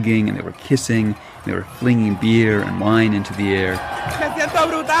were hugging, and they were kissing, and they were flinging beer and wine into the air. Me siento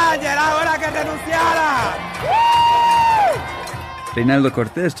brutal, ya era hora que renunciara. Reinaldo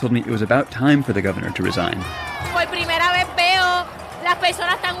Cortés told me it was about time for the governor to resign. Por primera vez veo las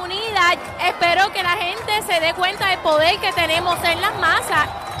personas tan unidas. Espero que la gente se dé cuenta del poder que tenemos en las masas.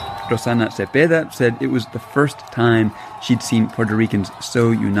 Rosana Cepeda said it was the first time she'd seen Puerto Ricans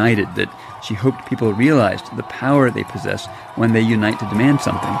so united that she hoped people realized the power they possess when they unite to demand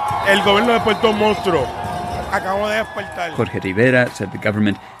something. El gobierno de Puerto monstruo. Acabo de despertar. Jorge Rivera said the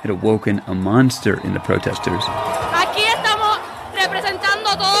government had awoken a monster in the protesters. Aquí estamos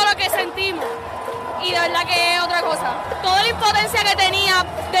representando todo lo que sentimos. Y de verdad que es otra cosa. Toda la impotencia que tenía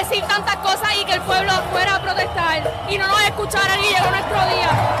decir tantas cosas y que el pueblo fuera a protestar y no nos escucharan y llegó nuestro día.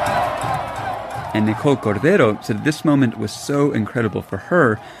 And Nicole Cordero said this moment was so incredible for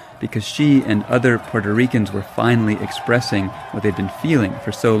her because she and other Puerto Ricans were finally expressing what they'd been feeling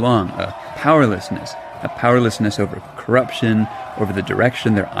for so long, a powerlessness over corruption, over the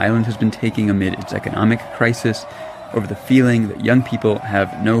direction their island has been taking amid its economic crisis, over the feeling that young people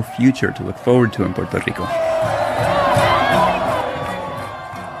have no future to look forward to in Puerto Rico.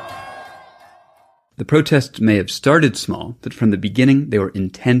 The protests may have started small, but from the beginning they were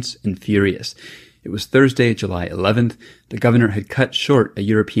intense and furious. It was Thursday, July 11th. The governor had cut short a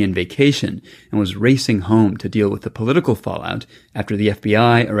European vacation and was racing home to deal with the political fallout after the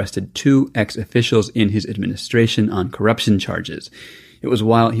FBI arrested 2 ex-officials in his administration on corruption charges. It was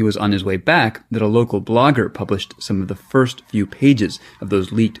while he was on his way back that a local blogger published some of the first few pages of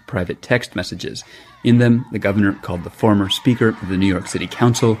those leaked private text messages. In them, the governor called the former Speaker of the New York City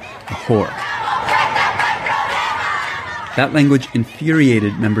Council a whore. That language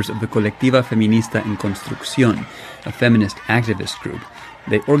infuriated members of the Colectiva Feminista en Construcción, a feminist activist group.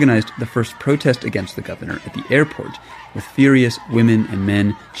 They organized the first protest against the governor at the airport, with furious women and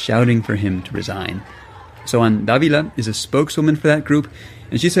men shouting for him to resign. Soan Davila is a spokeswoman for that group,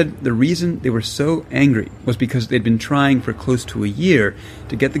 and she said the reason they were so angry was because they'd been trying for close to a year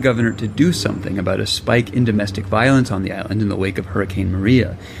to get the governor to do something about a spike in domestic violence on the island in the wake of Hurricane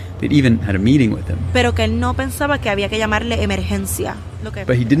Maria. They'd even had a meeting with him. Pero que él no pensaba que había que llamarle emergencia.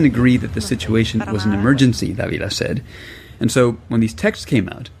 But he didn't agree that the situation was an emergency, Davila said. And so, when these texts came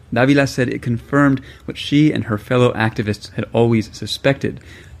out, Davila said it confirmed what she and her fellow activists had always suspected,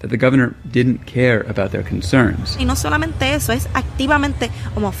 that the governor didn't care about their concerns. Y no solamente eso, es activamente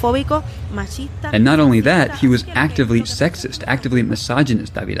homofóbico, machista. And not only that, he was actively sexist, actively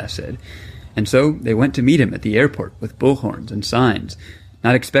misogynist, Davila said. And so, they went to meet him at the airport with bullhorns and signs,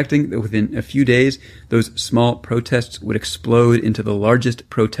 not expecting that within a few days, those small protests would explode into the largest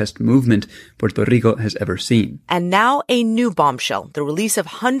protest movement Puerto Rico has ever seen. And now a new bombshell, the release of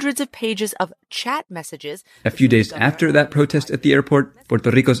hundreds of pages of chat messages. A few days after that protest at the airport,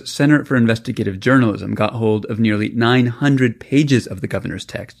 Puerto Rico's Center for Investigative Journalism got hold of nearly 900 pages of the governor's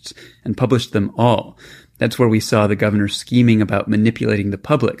texts and published them all. That's where we saw the governor scheming about manipulating the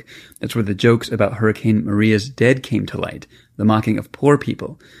public. That's where the jokes about Hurricane Maria's dead came to light, the mocking of poor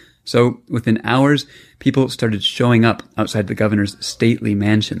people. So, within hours, people started showing up outside the governor's stately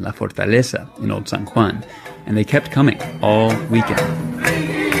mansion, La Fortaleza, in Old San Juan, and they kept coming all weekend.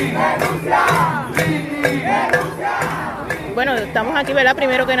 Bueno, estamos aquí, ¿verdad?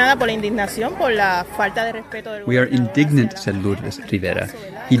 Primero que nada por la indignación, por la falta de respeto del We are indignant, said Lourdes Rivera.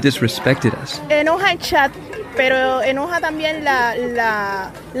 He disrespected us. Enoja el chat, pero enoja también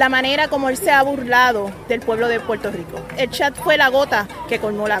la manera como él se ha burlado del pueblo de Puerto Rico. El chat fue la gota que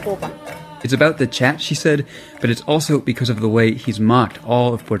colmó la copa. It's about the chat, she said, but it's also because of the way he's mocked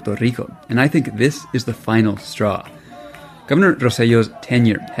all of Puerto Rico. And I think this is the final straw. Governor Rosello's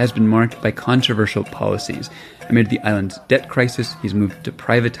tenure has been marked by controversial policies. Amid the island's debt crisis, he's moved to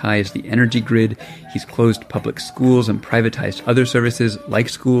privatize the energy grid, he's closed public schools and privatized other services like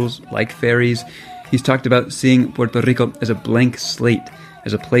schools, like ferries. He's talked about seeing Puerto Rico as a blank slate,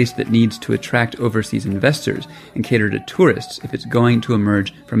 as a place that needs to attract overseas investors and cater to tourists if it's going to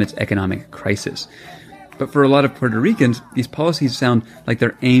emerge from its economic crisis. But for a lot of Puerto Ricans, these policies sound like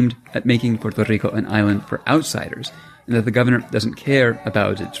they're aimed at making Puerto Rico an island for outsiders, and that the governor doesn't care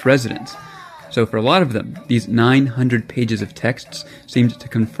about its residents. So for a lot of them, these 900 pages of texts seemed to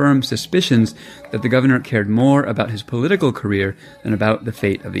confirm suspicions that the governor cared more about his political career than about the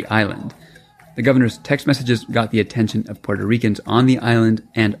fate of the island. The governor's text messages got the attention of Puerto Ricans on the island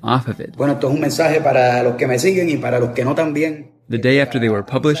and off of it. Bueno, esto es un mensaje para los que me siguen y para los que no también. The day after they were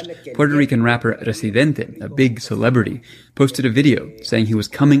published, Puerto Rican rapper Residente, a big celebrity, posted a video saying he was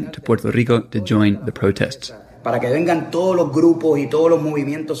coming to Puerto Rico to join the protests. Para que vengan todos los grupos y todos los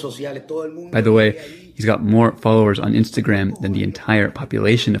movimientos sociales, todo el mundo. By the way, he's got more followers on Instagram than the entire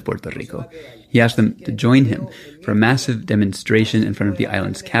population of Puerto Rico. He asked them to join him for a massive demonstration in front of the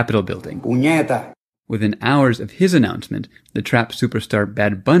island's Capitol building. Puñeta. Within hours of his announcement, the trap superstar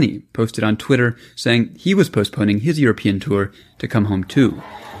Bad Bunny posted on Twitter saying he was postponing his European tour to come home too.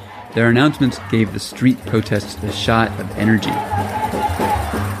 Their announcements gave the street protests a shot of energy.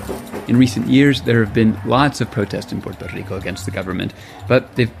 In recent years, there have been lots of protests in Puerto Rico against the government,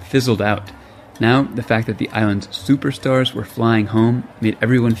 but they've fizzled out. Now, the fact that the island's superstars were flying home made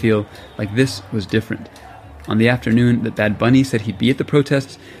everyone feel like this was different. On the afternoon that Bad Bunny said he'd be at the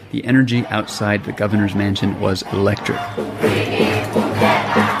protests, the energy outside the governor's mansion was electric.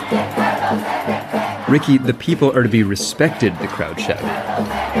 Ricky, the people are to be respected, the crowd shouted.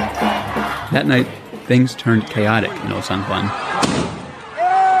 That night, things turned chaotic in Old San Juan.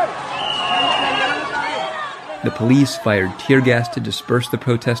 The police fired tear gas to disperse the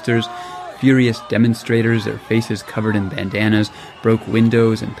protesters. Furious demonstrators, their faces covered in bandanas, broke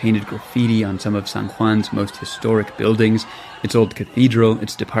windows and painted graffiti on some of San Juan's most historic buildings, its old cathedral,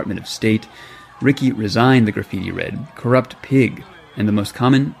 its Department of State. Ricky resigned, the graffiti read, "Corrupt pig," and the most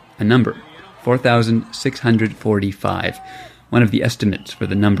common, a number, 4,645, one of the estimates for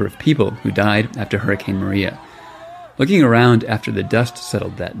the number of people who died after Hurricane Maria. Looking around after the dust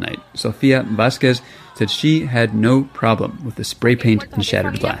settled that night, Sofia Vasquez said she had no problem with the spray paint and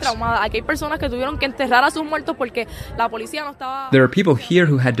shattered glass. There are people here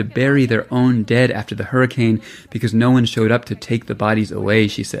who had to bury their own dead after the hurricane because no one showed up to take the bodies away,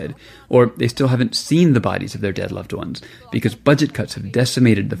 she said. Or they still haven't seen the bodies of their dead loved ones because budget cuts have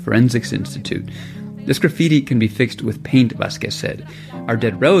decimated the Forensics Institute. This graffiti can be fixed with paint, Vasquez said. Our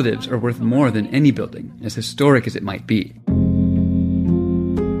dead relatives are worth more than any building, as historic as it might be.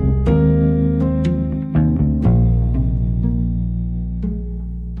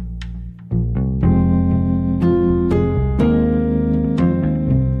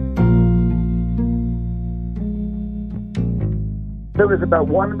 It was about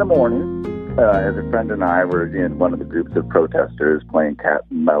 1 a.m. As a friend and I were in one of the groups of protesters playing cat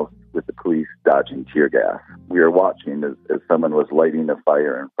and mouse with the police dodging tear gas. We were watching as someone was lighting a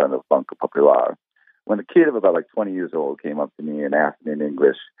fire in front of Banco Popular, when a kid of about 20 years old came up to me and asked me in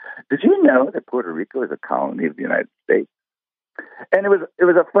English, "Did you know that Puerto Rico is a colony of the United States?" And it was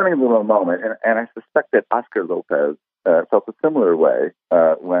a funny little moment, and I suspect that Oscar Lopez felt a similar way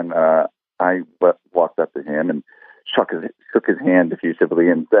when I walked up to him and shook his hand effusively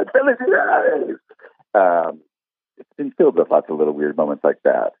and said, "Felicidades!" It's been filled with lots of little weird moments like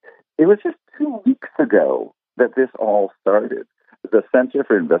that. It was just 2 weeks ago that this all started. The Center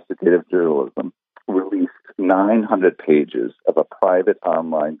for Investigative Journalism released 900 pages of a private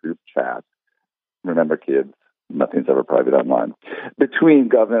online group chat. Remember, kids, nothing's ever private online. Between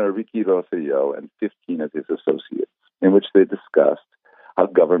Governor Ricky Rosello and 15 of his associates, in which they discussed how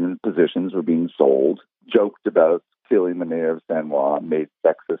government positions were being sold, joked about killing the mayor of San Juan, made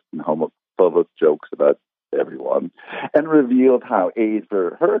sexist and homophobic jokes about everyone, and revealed how aid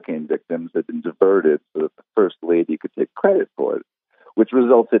for hurricane victims had been diverted so that the First Lady could take credit for it, which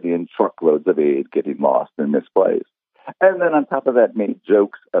resulted in truckloads of aid getting lost and misplaced. And then on top of that, made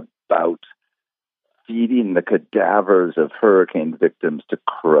jokes about feeding the cadavers of hurricane victims to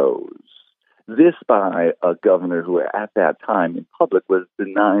crows. This by a governor who at that time in public was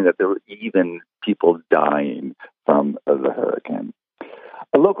denying that there were even people dying from the hurricane.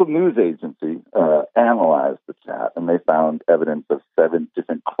 A local news agency analyzed the chat, and they found evidence of 7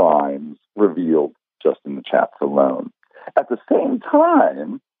 different crimes revealed just in the chats alone. At the same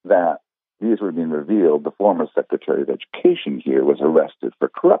time that these were being revealed, the former Secretary of Education here was arrested for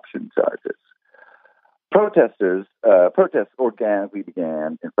corruption charges. Protests organically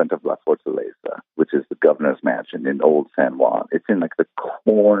began in front of La Fortaleza, which is the governor's mansion in Old San Juan. It's in like the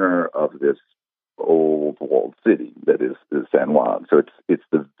corner of this old walled city that is San Juan. So it's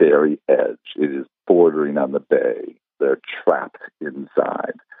the very edge. It is bordering on the bay. They're trapped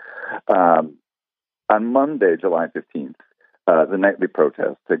inside. On Monday, July 15th, the nightly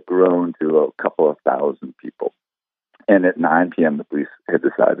protests had grown to a couple of thousand people. And at 9 p.m., the police had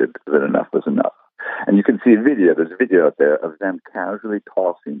decided that enough was enough. And you can see there's a video out there of them casually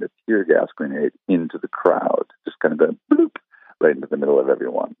tossing the tear gas grenade into the crowd, just kind of going bloop right into the middle of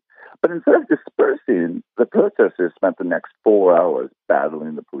everyone. But instead of dispersing, the protesters spent the next 4 hours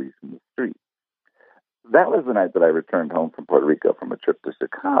battling the police in the street. That was the night that I returned home from Puerto Rico from a trip to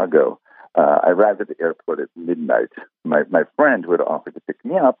Chicago. I arrived at the airport at midnight. My friend who had offered to pick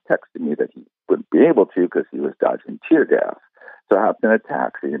me up texted me that he wouldn't be able to because he was dodging tear gas. So I hopped in a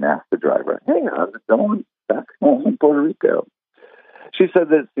taxi and asked the driver, "Hey, how's it going back home in Puerto Rico?" She said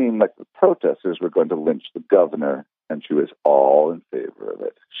that it seemed like the protesters were going to lynch the governor, and she was all in favor of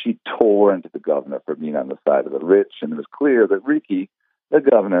it. She tore into the governor for being on the side of the rich, and it was clear that Ricky, the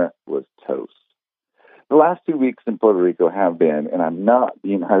governor, was toast. The last 2 weeks in Puerto Rico have been, and I'm not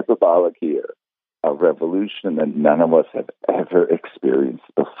being hyperbolic here, a revolution that none of us have ever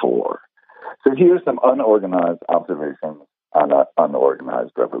experienced before. So here's some unorganized observations on an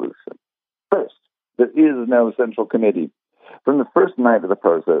unorganized revolution. First, there is no central committee. From the first night of the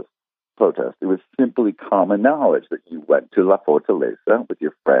protest, it was simply common knowledge that you went to La Fortaleza with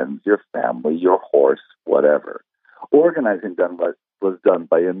your friends, your family, your horse, whatever. Organizing was done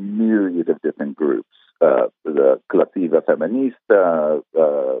by a myriad of different groups. The Colectiva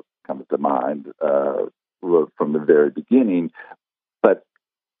Feminista comes to mind from the very beginning, but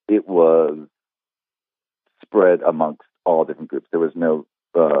it was spread amongst all different groups. There was no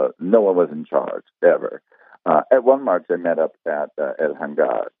one was in charge ever. At one march, I met up at El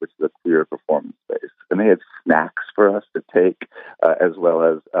Hangar, which is a queer performance space, and they had snacks for us to take, as well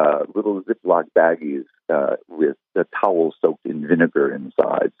as little Ziploc baggies with the towels soaked in vinegar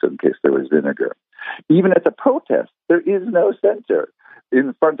inside, so in case there was vinegar. Even at the protest, there is no center.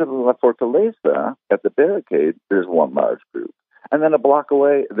 In front of La Fortaleza, at the barricade, there's one large group. And then a block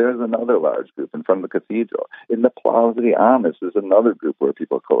away, there's another large group in front of the cathedral. In the Plaza de Armas, there's another group where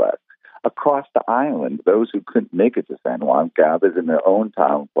people collect. Across the island, those who couldn't make it to San Juan gathered in their own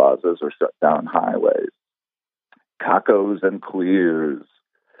town plazas or shut down highways. Cacos and queers.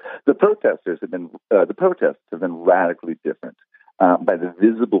 The protests have been radically different by the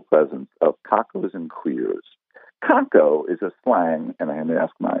visible presence of cacos and queers. Caco is a slang, and I had to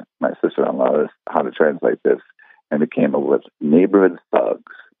ask my sister-in-law how to translate this, and it came up with neighborhood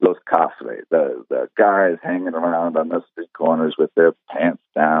thugs, los cafres, the guys hanging around on the street corners with their pants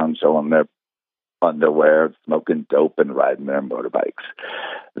down, showing their underwear, smoking dope, and riding their motorbikes.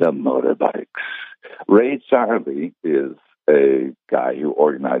 The motorbikes. Ray Charlie is a guy who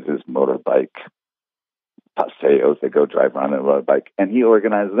organizes motorbike paseos. They go drive around on a motorbike, and he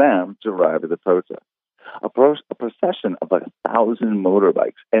organized them to ride at the protest. A procession of 1,000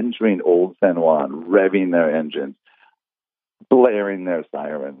 motorbikes entering Old San Juan, revving their engines, blaring their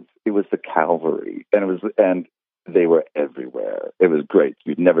sirens. It was the cavalry, and they were everywhere. It was great.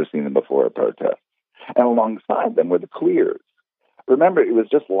 You'd never seen them before at protests. And alongside them were the queers. Remember, it was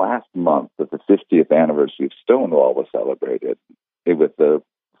just last month that the 50th anniversary of Stonewall was celebrated with the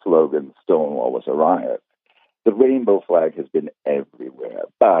slogan, "Stonewall was a riot." The rainbow flag has been everywhere.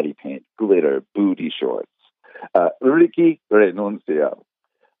 Body paint, glitter, booty shorts. Ricky renuncia.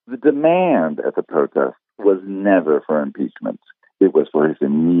 The demand at the protest was never for impeachment. It was for his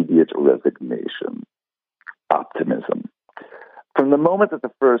immediate resignation. Optimism. From the moment that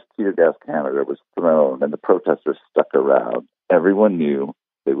the first tear gas canister was thrown and the protesters stuck around, everyone knew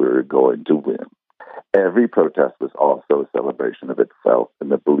they were going to win. Every protest was also a celebration of itself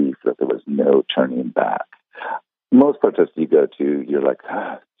and the belief that there was no turning back. Most protests you go to, you're like,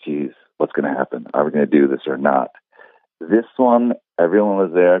 geez, what's going to happen? Are we going to do this or not? This one, everyone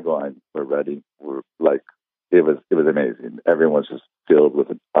was there going, we're ready. We're like, it was amazing. Everyone was just filled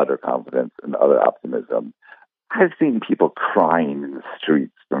with utter confidence and utter optimism. I've seen people crying in the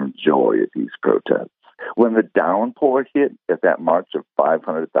streets from joy at these protests. When the downpour hit at that march of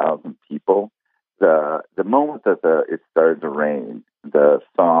 500,000 people, the moment that it started to rain, the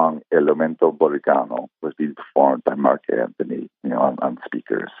song El Lamento Boricano was being performed by Mark Anthony, on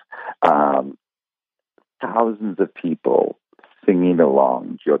speakers. Thousands of people singing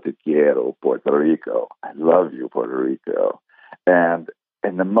along, Yo te quiero, Puerto Rico. I love you, Puerto Rico. And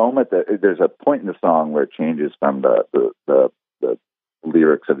the moment that there's a point in the song where it changes from the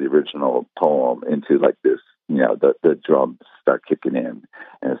lyrics of the original poem into like this, the drums start kicking in,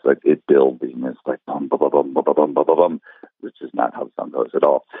 and it's like it building. It's like bum bum bum bum bum bum bum bum, which is not how the song goes at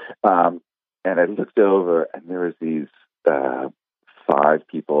all. And I looked over, and there was these 5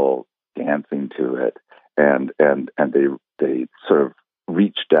 people dancing to it, and they sort of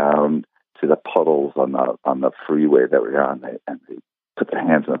reached down to the puddles on the freeway that we were on, and they put their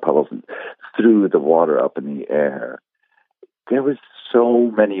hands in the puddles and threw the water up in the air. There was so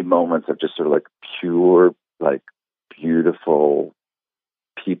many moments of just sort of like pure, like beautiful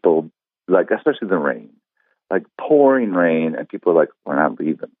people, like especially the rain, like pouring rain, and people are like, we're not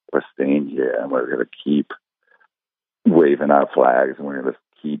leaving, we're staying here, and we're going to keep waving our flags, and we're going to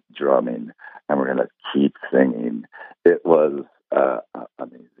keep drumming, and we're going to keep singing. It was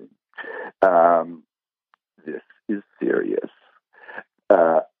amazing. This is serious.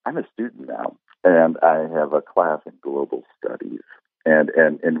 I'm a student now, and I have a class in global studies. And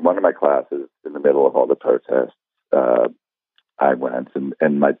in one of my classes, in the middle of all the protests, I went,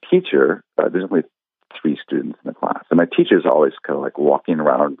 and my teacher, there's only 3 students in the class, and my teacher's always kind of like walking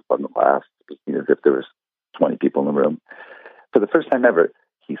around from the class, speaking as if there was 20 people in the room. For the first time ever,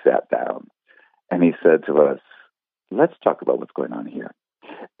 he sat down, and he said to us, let's talk about what's going on here.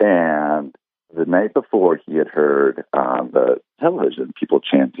 And the night before, he had heard on the television people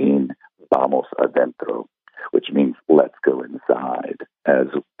chanting "Vamos adentro," which means "Let's go inside," as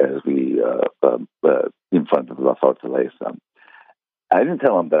we in front of La Fortaleza. I didn't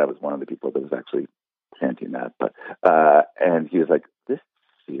tell him that I was one of the people that was actually chanting that, but and he was like, "This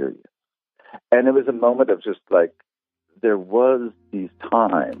is serious." And it was a moment of just like, there was these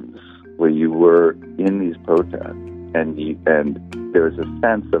times where you were in these protests, and there was a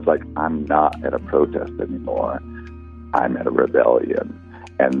sense of like, I'm not at a protest anymore. I'm at a rebellion,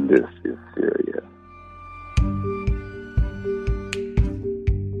 and this is serious.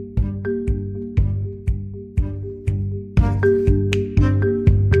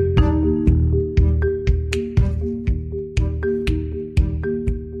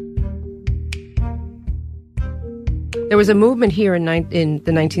 There was a movement here in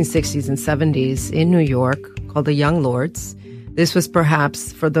the 1960s and 70s in New York called the Young Lords. This was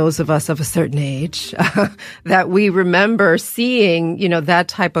perhaps, for those of us of a certain age, that we remember seeing, that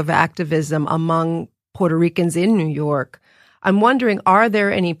type of activism among Puerto Ricans in New York. I'm wondering, are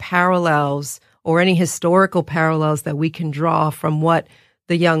there any parallels or any historical parallels that we can draw from what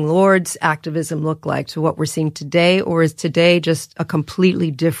the Young Lords activism looked like to what we're seeing today, or is today just a completely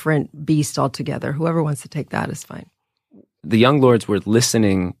different beast altogether? Whoever wants to take that is fine. The Young Lords were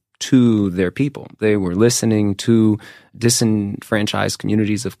listening to their people. They were listening to disenfranchised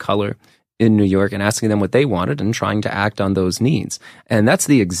communities of color in New York and asking them what they wanted and trying to act on those needs. And that's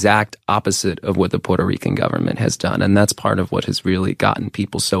the exact opposite of what the Puerto Rican government has done. And that's part of what has really gotten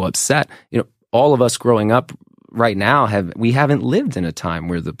people so upset. All of us growing up right now we haven't lived in a time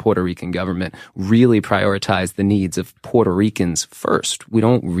where the Puerto Rican government really prioritized the needs of Puerto Ricans first. We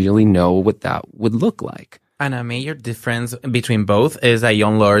don't really know what that would look like. And a major difference between both is that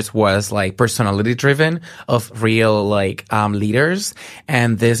Young Lords was like personality driven of real leaders.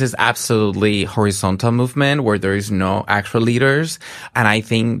 And this is absolutely horizontal movement where there is no actual leaders. And I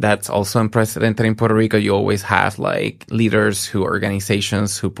think that's also unprecedented in Puerto Rico. You always have leaders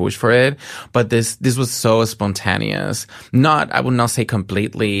organizations who push for it. But this was so spontaneous. I would not say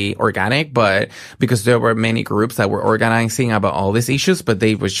completely organic, but because there were many groups that were organizing about all these issues, but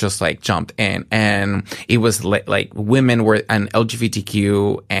they was just jumped in, and it was women were and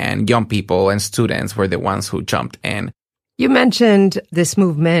LGBTQ and young people and students were the ones who jumped in. You mentioned this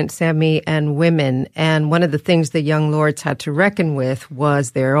movement, Sammy, and women, and one of the things the Young Lords had to reckon with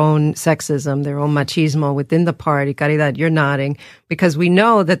was their own sexism, their own machismo within the party. Caridad, you're nodding, because we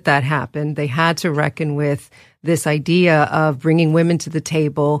know that happened. They had to reckon with this idea of bringing women to the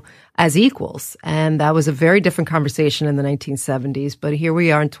table as equals, and that was a very different conversation in the 1970s, but here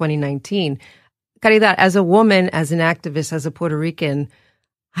we are in 2019. Caridad, as a woman, as an activist, as a Puerto Rican,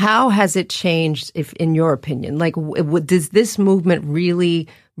 how has it changed, if in your opinion? Does this movement really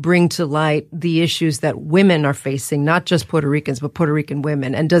bring to light the issues that women are facing, not just Puerto Ricans, but Puerto Rican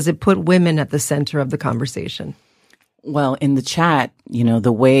women? And does it put women at the center of the conversation? Well, in the chat,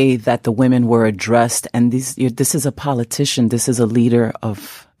 the way that the women were addressed, and this is a politician, this is a leader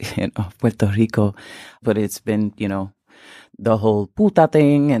of Puerto Rico, but it's been, the whole puta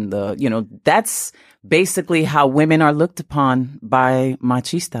thing and that's basically how women are looked upon by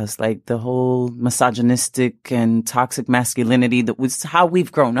machistas, the whole misogynistic and toxic masculinity that was how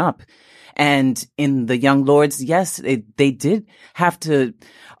we've grown up. And in the Young Lords, yes, they did have to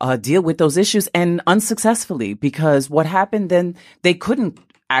deal with those issues, and unsuccessfully, because what happened then, they couldn't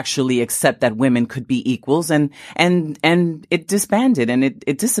actually accept that women could be equals, and it disbanded and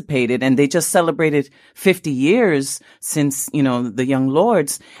it dissipated, and they just celebrated 50 years since, the Young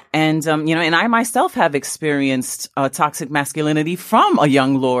Lords. And, and I myself have experienced toxic masculinity from a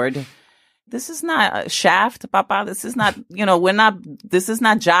Young Lord. This is not shaft, Papa. This is not, this is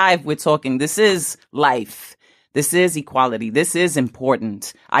not jive we're talking. This is life. This is equality. This is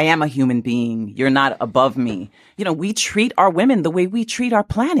important. I am a human being. You're not above me. We treat our women the way we treat our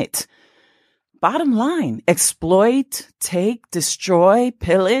planet. Bottom line, exploit, take, destroy,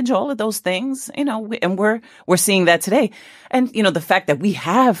 pillage, all of those things, and we're seeing that today. And, the fact that we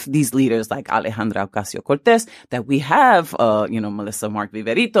have these leaders like Alejandra Ocasio-Cortez, that we have, Melissa Mark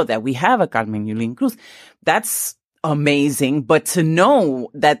Viverito, that we have a Carmen Yulín Cruz, that's amazing. But to know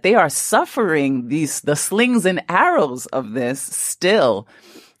that they are suffering the slings and arrows of this still,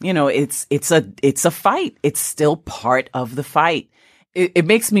 it's a fight. It's still part of the fight. It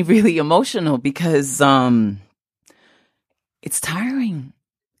makes me really emotional because, it's tiring.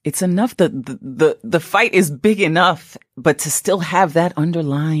 It's enough. The fight is big enough, but to still have that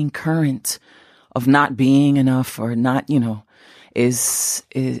underlying current of not being enough or not, is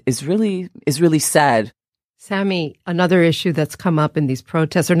really sad. Sammy, another issue that's come up in these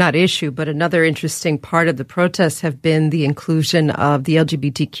protests, or not issue, but another interesting part of the protests have been the inclusion of the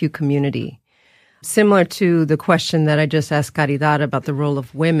LGBTQ community. Similar to the question that I just asked Caridad about the role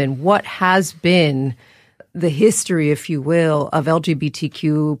of women, what has been the history, if you will, of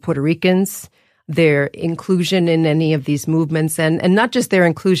LGBTQ Puerto Ricans, their inclusion in any of these movements, and not just their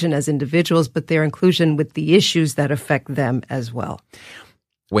inclusion as individuals, but their inclusion with the issues that affect them as well?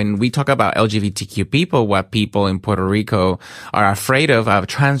 When we talk about LGBTQ people, what people in Puerto Rico are afraid of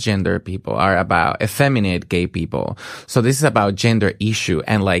transgender people, are about effeminate gay people. So this is about gender issue.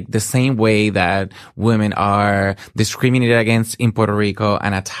 And like the same way that women are discriminated against in Puerto Rico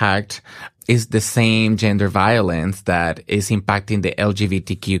and attacked is the same gender violence that is impacting the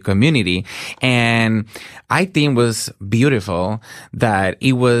LGBTQ community. And I think it was beautiful that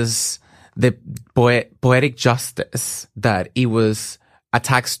it was the poetic justice, that it was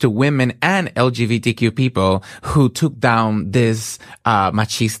attacks to women and LGBTQ people who took down this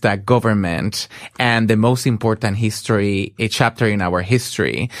machista government and the most important a chapter in our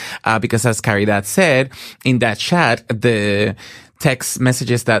history. Because as Caridad said, in that chat, the text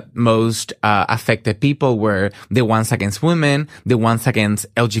messages that most affected people were the ones against women, the ones against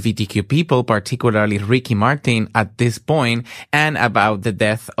LGBTQ people, particularly Ricky Martin at this point, and about the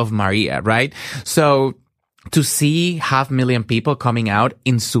death of Maria, right? So to see 500,000 people coming out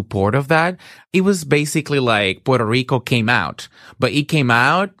in support of that, it was basically like Puerto Rico came out, but it came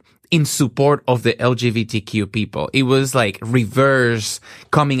out in support of the LGBTQ people. It was like reverse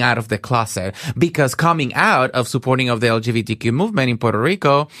coming out of the closet, because coming out of supporting of the LGBTQ movement in Puerto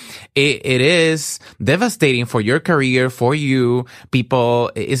Rico, it is devastating for your career, for you.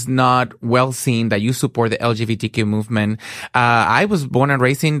 People, it's not well seen that you support the LGBTQ movement. I was born and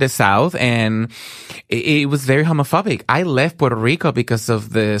raised in the South, and it was very homophobic. I left Puerto Rico because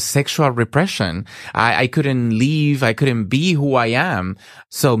of the sexual repression. I couldn't leave. I couldn't be who I am.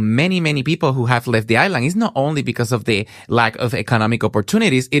 So many people who have left the island is not only because of the lack of economic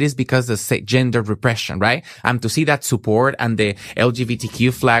opportunities, it is because of gender repression, right? To see that support and the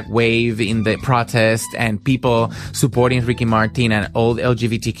LGBTQ flag wave in the protest and people supporting Ricky Martin and all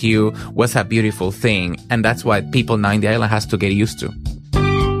LGBTQ was a beautiful thing. And that's what people now in the island has to get used to.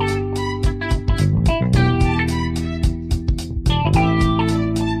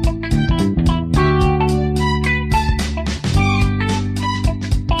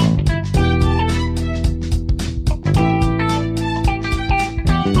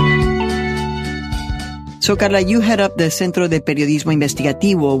 So, Carla, you head up the Centro de Periodismo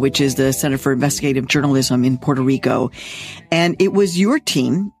Investigativo, which is the Center for Investigative Journalism in Puerto Rico. And it was your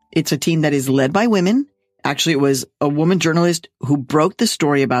team. It's a team that is led by women. Actually, it was a woman journalist who broke the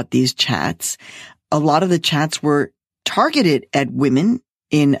story about these chats. A lot of the chats were targeted at women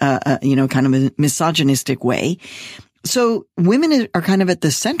in kind of a misogynistic way. So women are kind of at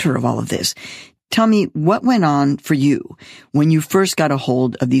the center of all of this. Tell me, what went on for you when you first got a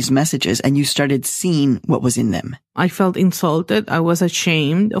hold of these messages and you started seeing what was in them? I felt insulted. I was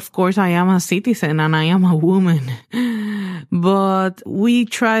ashamed. Of course, I am a citizen and I am a woman. But we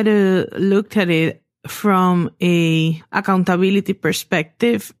try to look at it from a accountability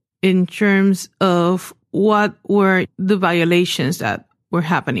perspective in terms of what were the violations that were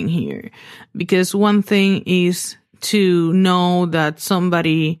happening here. Because one thing is to know that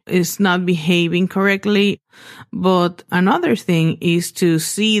somebody is not behaving correctly. But another thing is to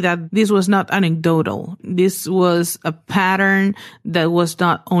see that this was not anecdotal. This was a pattern that was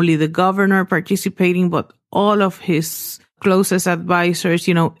not only the governor participating, but all of his closest advisors.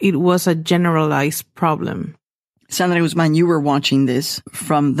 It was a generalized problem. Sandra Guzman, you were watching this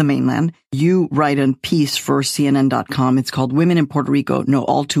from the mainland. You write a piece for CNN.com. It's called Women in Puerto Rico Know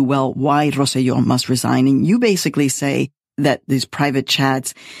All Too Well Why Rosselló Must Resign. And you basically say that these private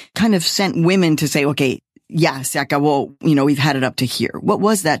chats kind of sent women to say, okay, yeah, se acabó. We've had it up to here. What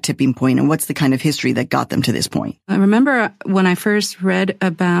was that tipping point, and what's the kind of history that got them to this point? I remember when I first read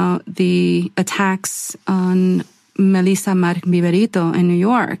about the attacks on Melissa Mark-Viverito in New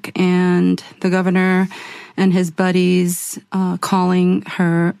York, and the governor and his buddies calling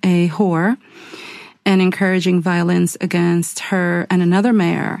her a whore and encouraging violence against her and another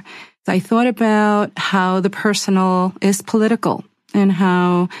mayor. I thought about how the personal is political and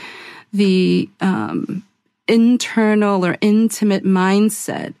how the internal or intimate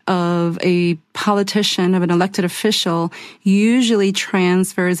mindset of a politician, of an elected official, usually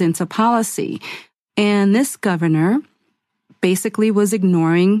transfers into policy. And this governor basically was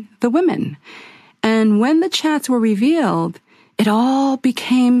ignoring the women. And when the chats were revealed, it all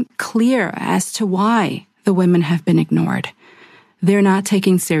became clear as to why the women have been ignored. They're not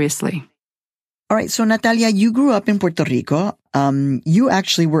taken seriously. All right. So, Natalia, you grew up in Puerto Rico. You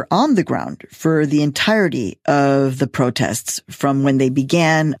actually were on the ground for the entirety of the protests from when they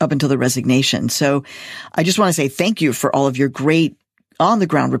began up until the resignation. So I just want to say thank you for all of your great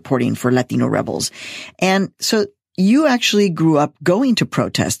on-the-ground reporting for Latino Rebels. And so you actually grew up going to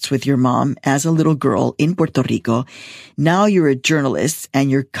protests with your mom as a little girl in Puerto Rico. Now you're a journalist and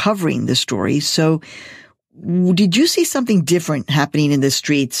you're covering the story. So did you see something different happening in the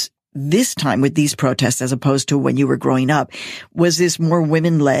streets this time with these protests as opposed to when you were growing up? Was this more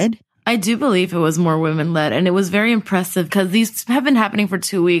women-led? I do believe it was more women-led, and it was very impressive because these have been happening for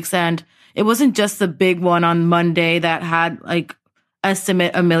 2 weeks, and it wasn't just the big one on Monday that had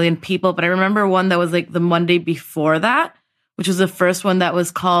estimate 1 million people, but I remember one that was the Monday before that, which was the first one that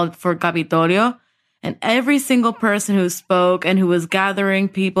was called for Capitolio, and every single person who spoke and who was gathering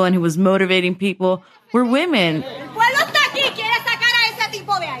people and who was motivating people were women.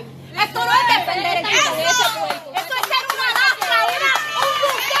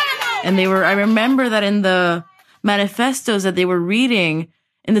 And I remember that in the manifestos that they were reading,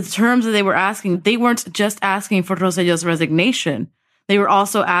 in the terms that they were asking, they weren't just asking for Rosselló's resignation. They were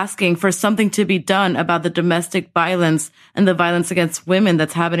also asking for something to be done about the domestic violence and the violence against women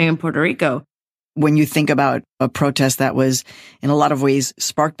that's happening in Puerto Rico. When you think about a protest that was in a lot of ways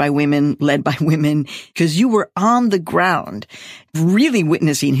sparked by women, led by women, because you were on the ground, really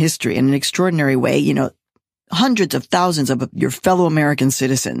witnessing history in an extraordinary way, hundreds of thousands of your fellow American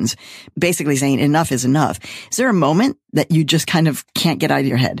citizens basically saying enough is enough. Is there a moment that you just kind of can't get out of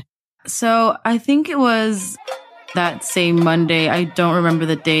your head? So I think it was that same Monday. I don't remember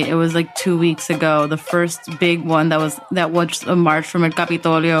the date. It was 2 weeks ago. The first big one that was a march from El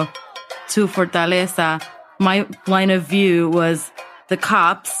Capitolio to Fortaleza. My line of view was the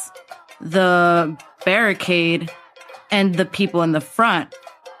cops, the barricade, and the people in the front.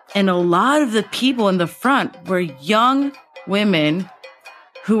 And a lot of the people in the front were young women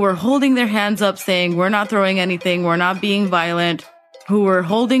who were holding their hands up saying, we're not throwing anything, we're not being violent, who were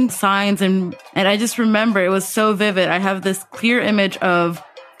holding signs. And I just remember it was so vivid. I have this clear image of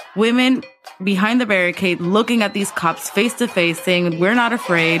women behind the barricade looking at these cops face to face saying, we're not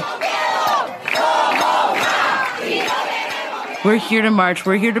afraid. We're here to march.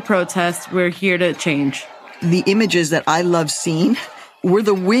 We're here to protest. We're here to change. The images that I love seeing were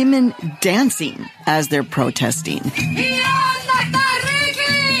the women dancing as they're protesting.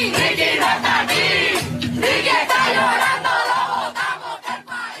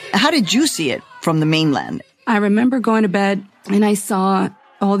 How did you see it from the mainland? I remember going to bed and I saw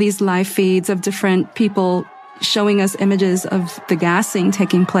all these live feeds of different people showing us images of the gassing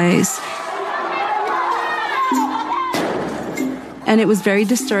taking place. And it was very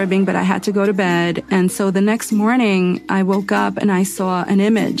disturbing, but I had to go to bed. And so the next morning, I woke up and I saw an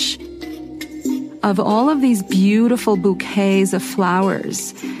image of all of these beautiful bouquets of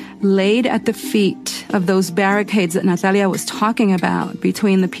flowers laid at the feet of those barricades that Natalia was talking about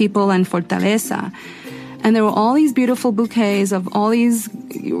between the people and Fortaleza. And there were all these beautiful bouquets of all these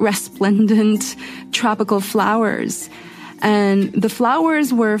resplendent tropical flowers. And the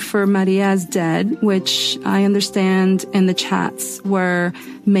flowers were for Maria's dead, which I understand in the chats were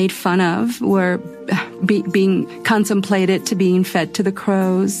made fun of, were being contemplated to being fed to the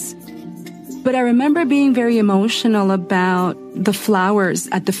crows. But I remember being very emotional about the flowers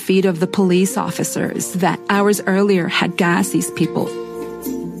at the feet of the police officers that hours earlier had gassed these people.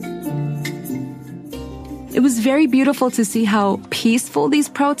 It was very beautiful to see how peaceful these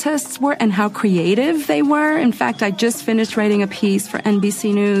protests were and how creative they were. In fact, I just finished writing a piece for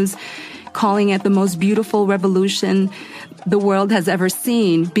NBC News calling it the most beautiful revolution the world has ever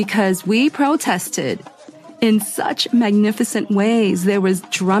seen because we protested in such magnificent ways. There was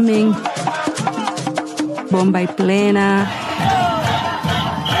drumming, bomba y plena.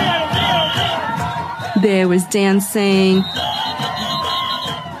 There was dancing.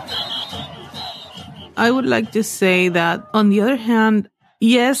 I would like to say that, on the other hand,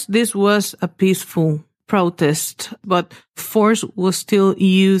 yes, this was a peaceful protest, but force was still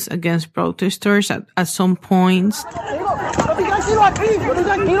used against protesters at some points.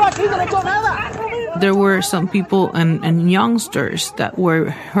 There were some people and youngsters that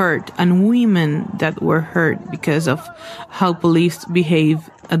were hurt and women that were hurt because of how police behave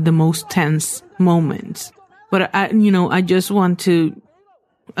at the most tense moments. But I just want to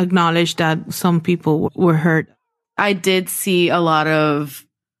acknowledge that some people were hurt. I did see a lot of,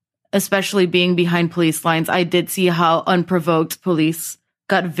 especially being behind police lines, I did see how unprovoked police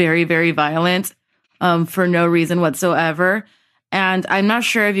got very, very violent for no reason whatsoever. And I'm not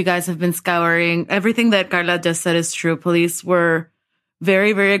sure if you guys have been scouring. Everything that Carla just said is true. Police were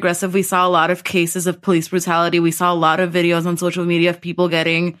very, very aggressive. We saw a lot of cases of police brutality. We saw a lot of videos on social media of people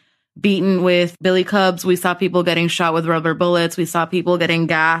getting beaten with billy clubs. We saw people getting shot with rubber bullets. We saw people getting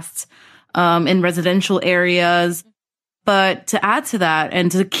gassed in residential areas. But to add to that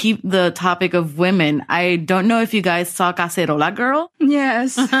and to keep the topic of women, I don't know if you guys saw Cacerola Girl.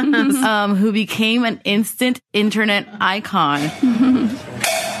 Yes. Who became an instant internet icon.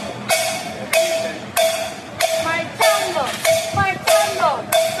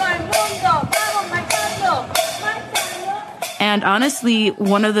 And honestly,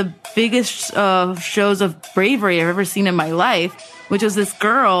 one of the biggest shows of bravery I've ever seen in my life, which was this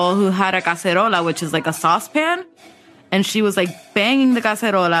girl who had a cacerola, which is like a saucepan. And she was like banging the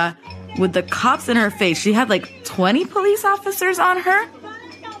cacerola with the cops in her face. She had like 20 police officers on her.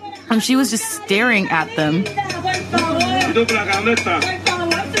 And she was just staring at them.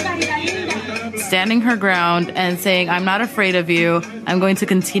 Standing her ground and saying, I'm not afraid of you. I'm going to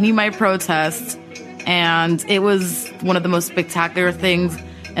continue my protest. And it was one of the most spectacular things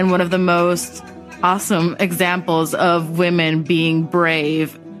and one of the most awesome examples of women being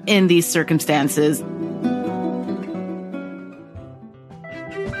brave in these circumstances.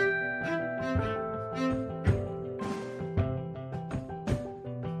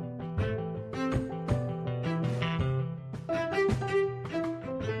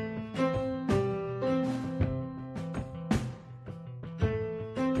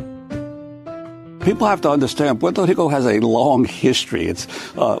 People have to understand Puerto Rico has a long history. It's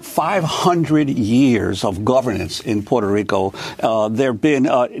 500 years of governance in Puerto Rico. There have been,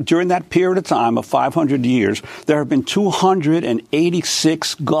 during that period of time of 500 years, there have been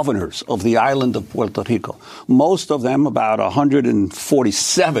 286 governors of the island of Puerto Rico. Most of them, about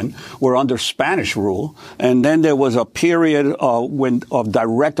 147, were under Spanish rule. And then there was a period of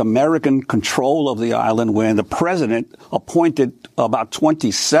direct American control of the island when the president appointed about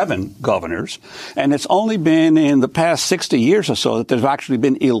 27 governors. And it's only been in the past 60 years or so that there's actually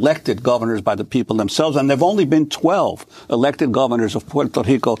been elected governors by the people themselves. And there have only been 12 elected governors of Puerto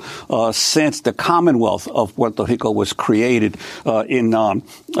Rico since the Commonwealth of Puerto Rico was created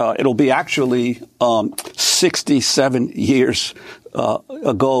it'll be actually 67 years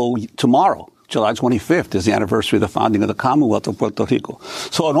ago tomorrow. July 25th is the anniversary of the founding of the Commonwealth of Puerto Rico.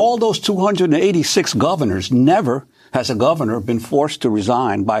 So in all those 286 governors, never has a governor been forced to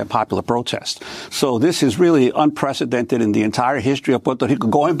resign by a popular protest. So this is really unprecedented in the entire history of Puerto Rico,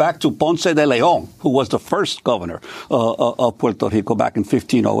 going back to Ponce de Leon, who was the first governor of Puerto Rico back in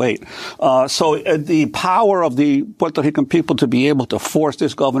 1508. So the power of the Puerto Rican people to be able to force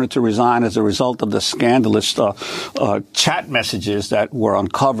this governor to resign as a result of the scandalous chat messages that were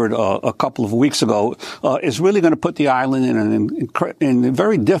uncovered a couple of weeks ago is really going to put the island in a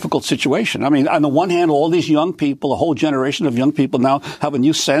very difficult situation. I mean, on the one hand, all these young people, a whole generation of young people now have a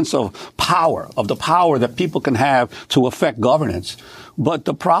new sense of power, of the power that people can have to affect governance. But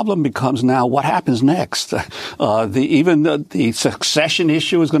the problem becomes now what happens next. The succession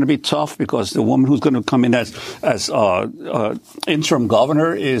issue is going to be tough because the woman who's going to come in as interim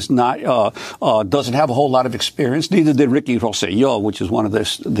governor is not doesn't have a whole lot of experience. Neither did Ricky Rosselló, which is one of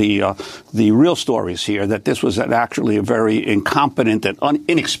the real stories here. That this was actually a very incompetent and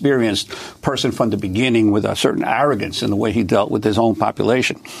inexperienced person from the beginning with a certain arrogance in the way he dealt with his own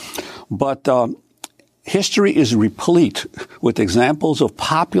population. But history is replete with examples of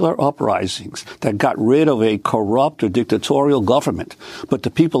popular uprisings that got rid of a corrupt or dictatorial government, but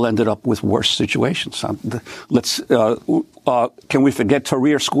the people ended up with worse situations. Can we forget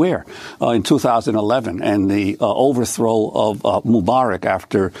Tahrir Square in 2011 and the overthrow of Mubarak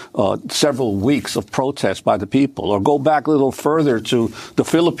after several weeks of protest by the people? Or go back a little further to the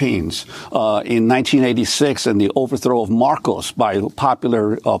Philippines in 1986 and the overthrow of Marcos by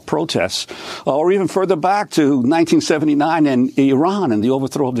popular protests. Or even further back to 1979 and Iran and the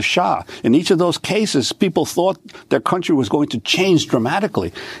overthrow of the Shah. In each of those cases, people thought their country was going to change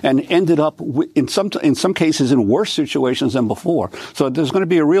dramatically and ended up in some cases in worse situations than before. So there's going to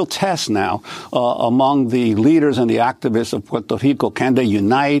be a real test now among the leaders and the activists of Puerto Rico. Can they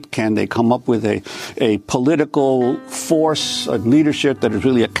unite? Can they come up with a political force, a leadership that is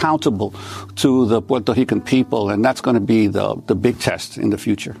really accountable to the Puerto Rican people? And that's going to be the big test in the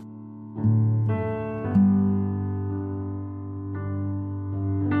future.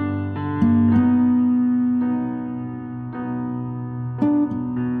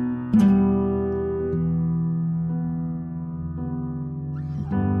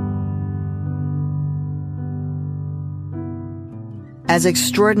 As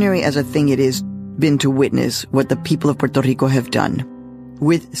extraordinary as a thing it is been to witness what the people of Puerto Rico have done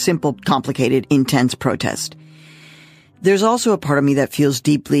with simple, complicated, intense protest, there's also a part of me that feels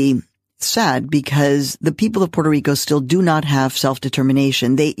deeply sad because the people of Puerto Rico still do not have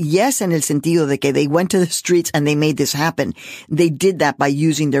self-determination. Yes, en el sentido de que they went to the streets and they made this happen. They did that by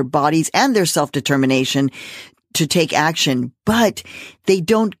using their bodies and their self-determination to take action, but they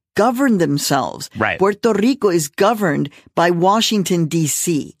don't govern themselves. Right. Puerto Rico is governed by Washington,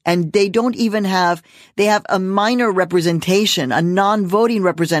 D.C., and they have a minor representation, a non-voting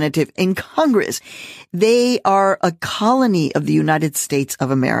representative in Congress. They are a colony of the United States of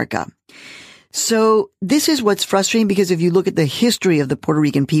America. So this is what's frustrating, because if you look at the history of the Puerto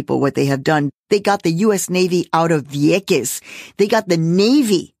Rican people, what they have done, they got the U.S. Navy out of Vieques. They got the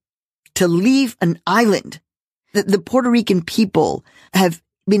Navy to leave an island. The Puerto Rican people have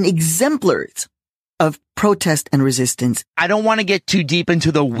been exemplars of protest and resistance. I don't want to get too deep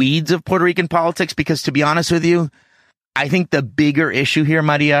into the weeds of Puerto Rican politics because, to be honest with you, I think the bigger issue here,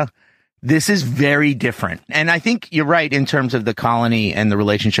 Maria, this is very different. And I think you're right in terms of the colony and the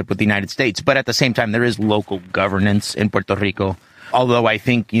relationship with the United States. But at the same time, there is local governance in Puerto Rico. Although I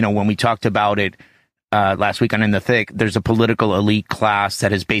think, when we talked about it last week on In the Thick, there's a political elite class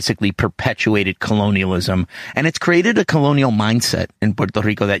that has basically perpetuated colonialism. And it's created a colonial mindset in Puerto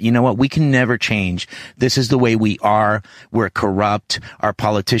Rico that, we can never change. This is the way we are. We're corrupt. Our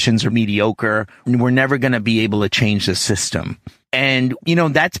politicians are mediocre. And we're never going to be able to change the system. And,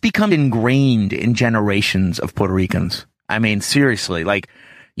 that's become ingrained in generations of Puerto Ricans. I mean, seriously,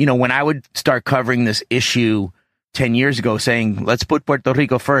 when I would start covering this issue 10 years ago saying, let's put Puerto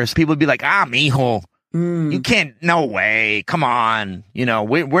Rico first, people would be like, mijo. You can't, no way, come on,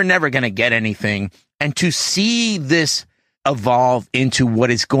 we're never going to get anything. And to see this evolve into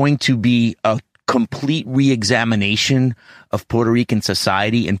what is going to be a complete re-examination of Puerto Rican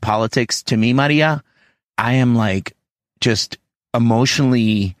society and politics, to me, Maria, I am just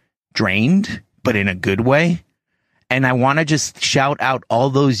emotionally drained, but in a good way. And I want to just shout out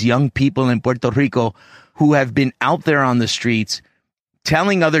all those young people in Puerto Rico who have been out there on the streets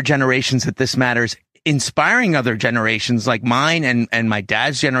telling other generations that this matters, inspiring other generations like mine and my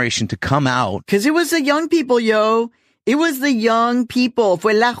dad's generation to come out. Because it was the young people, yo. It was the young people.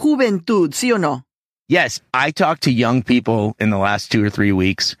 Fue la juventud, ¿sí o no? Yes, I talked to young people in the last 2 or 3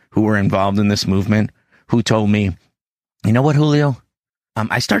 weeks who were involved in this movement who told me, you know what, Julio?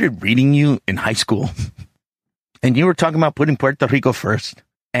 I started reading you in high school and you were talking about putting Puerto Rico first.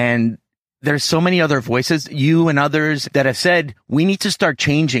 And there's so many other voices, you and others, that have said, we need to start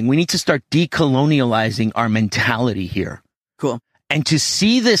changing. We need to start decolonializing our mentality here. Cool. And to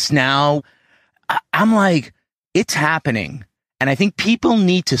see this now, I'm like, it's happening. And I think people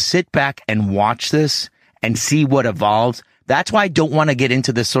need to sit back and watch this and see what evolves. That's why I don't want to get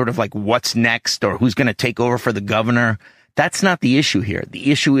into this sort of what's next or who's going to take over for the governor. That's not the issue here.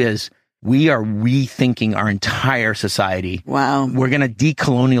 The issue is we are rethinking our entire society. Wow. We're going to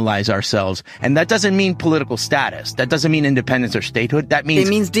decolonialize ourselves. And that doesn't mean political status. That doesn't mean independence or statehood. That means...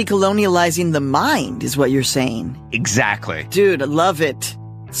 It means decolonializing the mind is what you're saying. Exactly. Dude, I love it.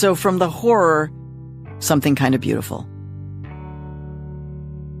 So from the horror, something kind of beautiful.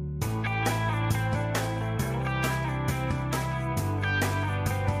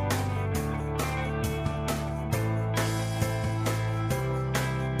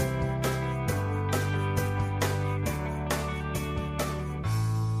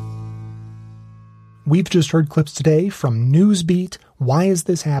 We've just heard clips today from Newsbeat, Why Is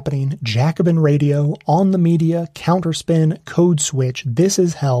This Happening?, Jacobin Radio, On the Media, Counterspin, Code Switch, This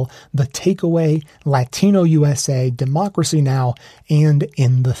Is Hell, The Takeaway, Latino USA, Democracy Now!, and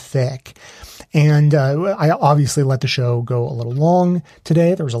In the Thick. And I obviously let the show go a little long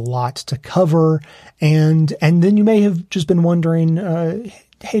today. There was a lot to cover. And then you may have just been wondering,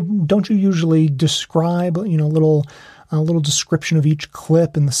 hey, don't you usually describe, a little description of each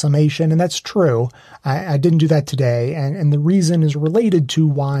clip in the summation? And that's true. I didn't do that today. And the reason is related to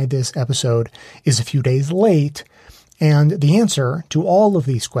why this episode is a few days late. And the answer to all of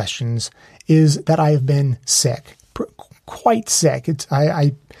these questions is that I have been sick, quite sick.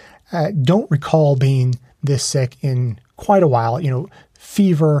 I don't recall being this sick in quite a while.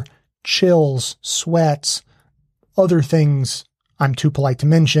 Fever, chills, sweats, other things I'm too polite to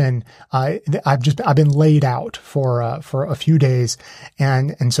mention. I've been laid out for a few days.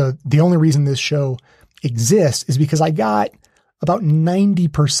 And so the only reason this show exists is because I got about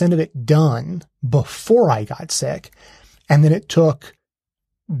 90% of it done before I got sick. And then it took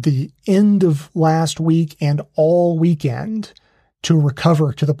the end of last week and all weekend to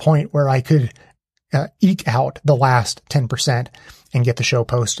recover to the point where I could eke out the last 10% and get the show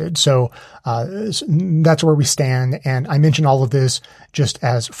posted. So that's where we stand. And I mention all of this just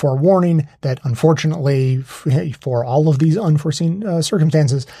as forewarning that unfortunately for all of these unforeseen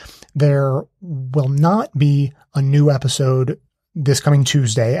circumstances, there will not be a new episode this coming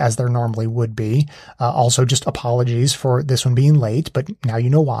Tuesday as there normally would be. Also just apologies for this one being late, but now you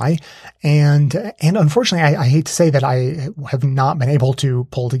know why. And unfortunately, I hate to say that I have not been able to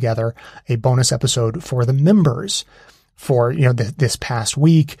pull together a bonus episode for the members for, this past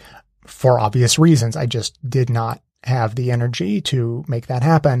week for obvious reasons. I just did not have the energy to make that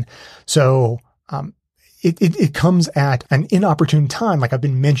happen. So, it comes at an inopportune time, like I've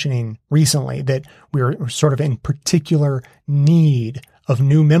been mentioning recently, that we're sort of in particular need of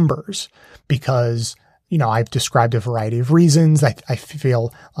new members because, I've described a variety of reasons. I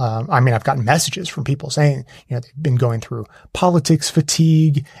feel, I've gotten messages from people saying, they've been going through politics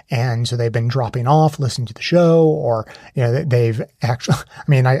fatigue. And so they've been dropping off listening to the show, or, they've actually,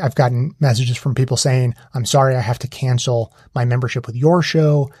 I've gotten messages from people saying, I'm sorry, I have to cancel my membership with your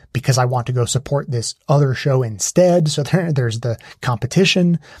show because I want to go support this other show instead. So there's the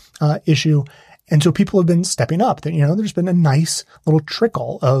competition, issue. And so people have been stepping up. There's been a nice little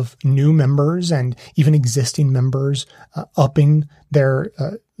trickle of new members and even existing members upping their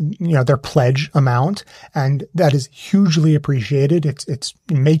pledge amount, and that is hugely appreciated. It's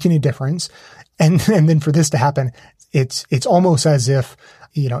making a difference, and then for this to happen, it's almost as if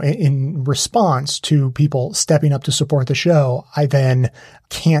in response to people stepping up to support the show, I then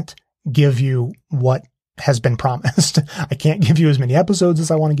can't give you what has been promised. I can't give you as many episodes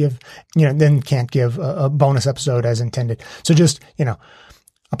as I want to give, then can't give a bonus episode as intended. So just,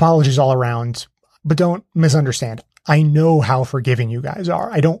 apologies all around, but don't misunderstand. I know how forgiving you guys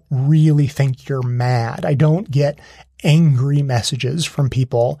are. I don't really think you're mad. I don't get angry messages from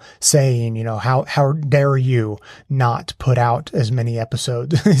people saying, how dare you not put out as many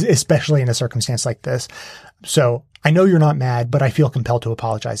episodes, especially in a circumstance like this. So I know you're not mad, but I feel compelled to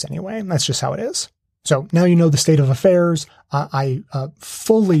apologize anyway. That's just how it is. So now you know the state of affairs. I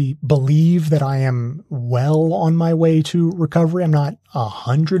fully believe that I am well on my way to recovery. I'm not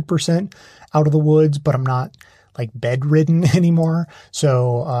 100% out of the woods, but I'm not like bedridden anymore.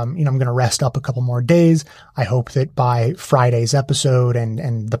 So, I'm going to rest up a couple more days. I hope that by Friday's episode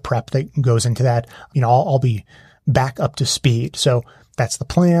and the prep that goes into that, I'll be back up to speed. So that's the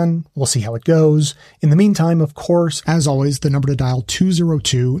plan. We'll see how it goes. In the meantime, of course, as always, the number to dial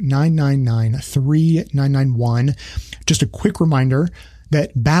 202-999-3991. Just a quick reminder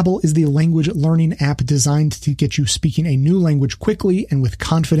that Babbel is the language learning app designed to get you speaking a new language quickly and with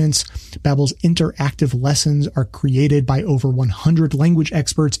confidence. Babbel's interactive lessons are created by over 100 language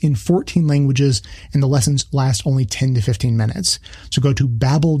experts in 14 languages, and the lessons last only 10 to 15 minutes. So go to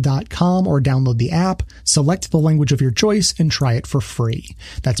Babbel.com or download the app, select the language of your choice, and try it for free.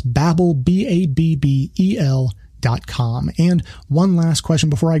 That's Babbel, Babbel.com. And one last question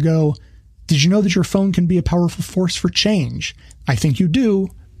before I go. Did you know that your phone can be a powerful force for change? I think you do,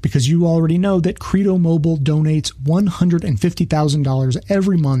 because you already know that Credo Mobile donates $150,000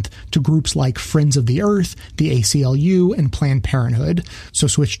 every month to groups like Friends of the Earth, the ACLU, and Planned Parenthood. So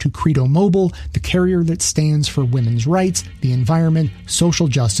switch to Credo Mobile, the carrier that stands for women's rights, the environment, social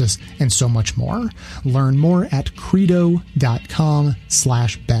justice, and so much more. Learn more at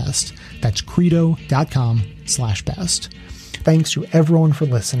credo.com/best. That's credo.com/best. Thanks to everyone for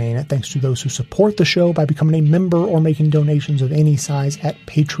listening. Thanks to those who support the show by becoming a member or making donations of any size at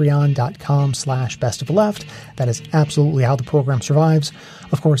patreon.com/bestofleft. That is absolutely how the program survives.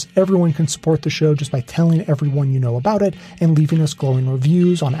 Of course, everyone can support the show just by telling everyone you know about it and leaving us glowing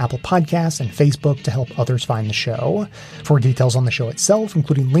reviews on Apple Podcasts and Facebook to help others find the show. For details on the show itself,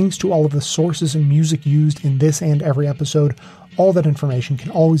 including links to all of the sources and music used in this and every episode, all that information can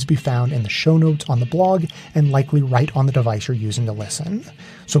always be found in the show notes on the blog and likely right on the device you're using to listen.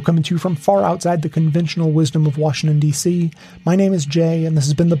 So coming to you from far outside the conventional wisdom of Washington, D.C., my name is Jay, and this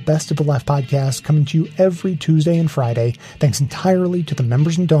has been the Best of the Left podcast, coming to you every Tuesday and Friday, thanks entirely to the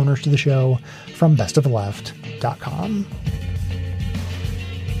members and donors to the show from bestoftheleft.com.